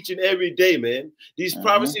happening each and every day, man. These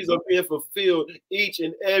prophecies are being fulfilled each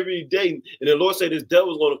and every day. And the Lord said this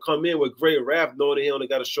devil's going to come in with great wrath, knowing that he only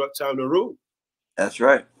got a short time to rule. That's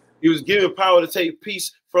right. He was given power to take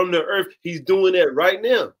peace from the earth. He's doing that right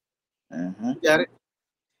now. You got it?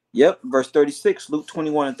 Yep. Verse 36, Luke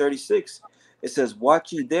 21:36. It says,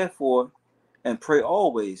 "Watch ye therefore, and pray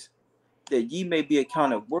always, that ye may be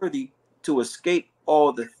accounted worthy to escape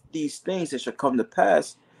all these things that shall come to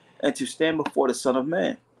pass, and to stand before the Son of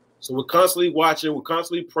Man." So we're constantly watching, we're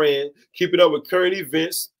constantly praying, keeping up with current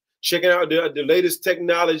events, checking out the latest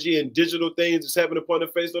technology and digital things that's happening upon the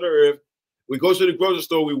face of the earth. We go to the grocery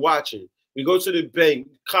store, we're watching. We go to the bank,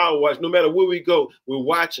 car wash, no matter where we go, we're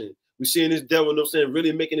watching. We're seeing this devil, you know what I'm saying,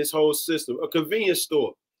 really making this whole system. A convenience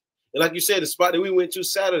store. And like you said, the spot that we went to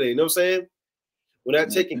Saturday, you know what I'm saying? We're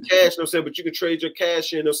not taking cash, you know what I'm saying, but you can trade your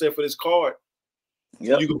cash in, you know what I'm saying, for this card.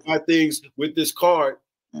 So you can buy things with this card.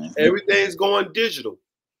 Everything's going digital.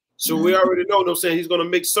 So we already know, you know what I'm saying, he's going to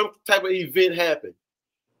make some type of event happen.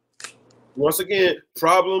 Once again,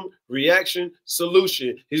 problem, reaction,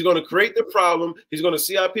 solution. He's going to create the problem. He's going to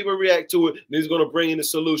see how people react to it. And he's going to bring in the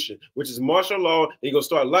solution, which is martial law. And he's going to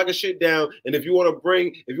start locking shit down. And if you want to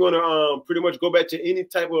pretty much go back to any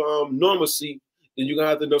type of normalcy, then you're going to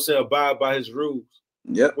have to, you know what I'm saying, abide by his rules.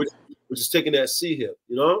 Yep. Which is taking that C hip,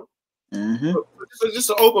 you know? It's just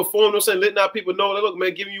an open forum, you know what I'm saying, letting our people know that, look,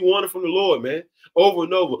 man, giving you warning from the Lord, man, over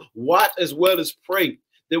and over. Watch as well as pray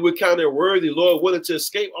that we're counted worthy, Lord, willing to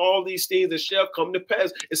escape all these things that shall come to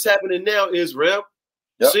pass. It's happening now, Israel.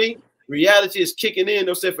 See, reality is kicking in, you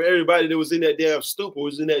know what I'm saying, for everybody that was in that damn stupor,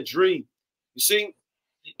 was in that dream. You see,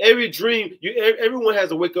 every dream, everyone has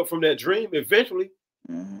to wake up from that dream eventually.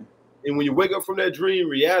 And when you wake up from that dream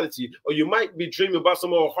reality, or you might be dreaming about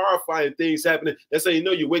some more horrifying things happening, that's how you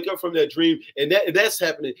know you wake up from that dream, and that's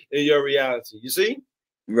happening in your reality. You see?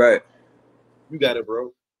 Right. You got it,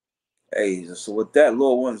 bro. Hey, so with that,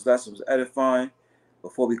 Lord, once that was edifying.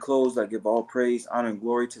 Before we close, I give all praise, honor, and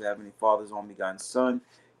glory to the Heavenly Father's only begotten Son,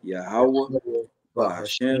 Yahweh,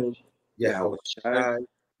 Bahashem, Yahweh Shai,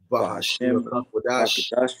 Bahashem,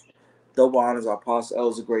 Hakadosh. Double honors our Apostle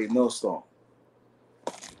Els, a great millstone.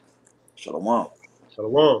 Shalom.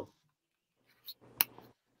 Shalom.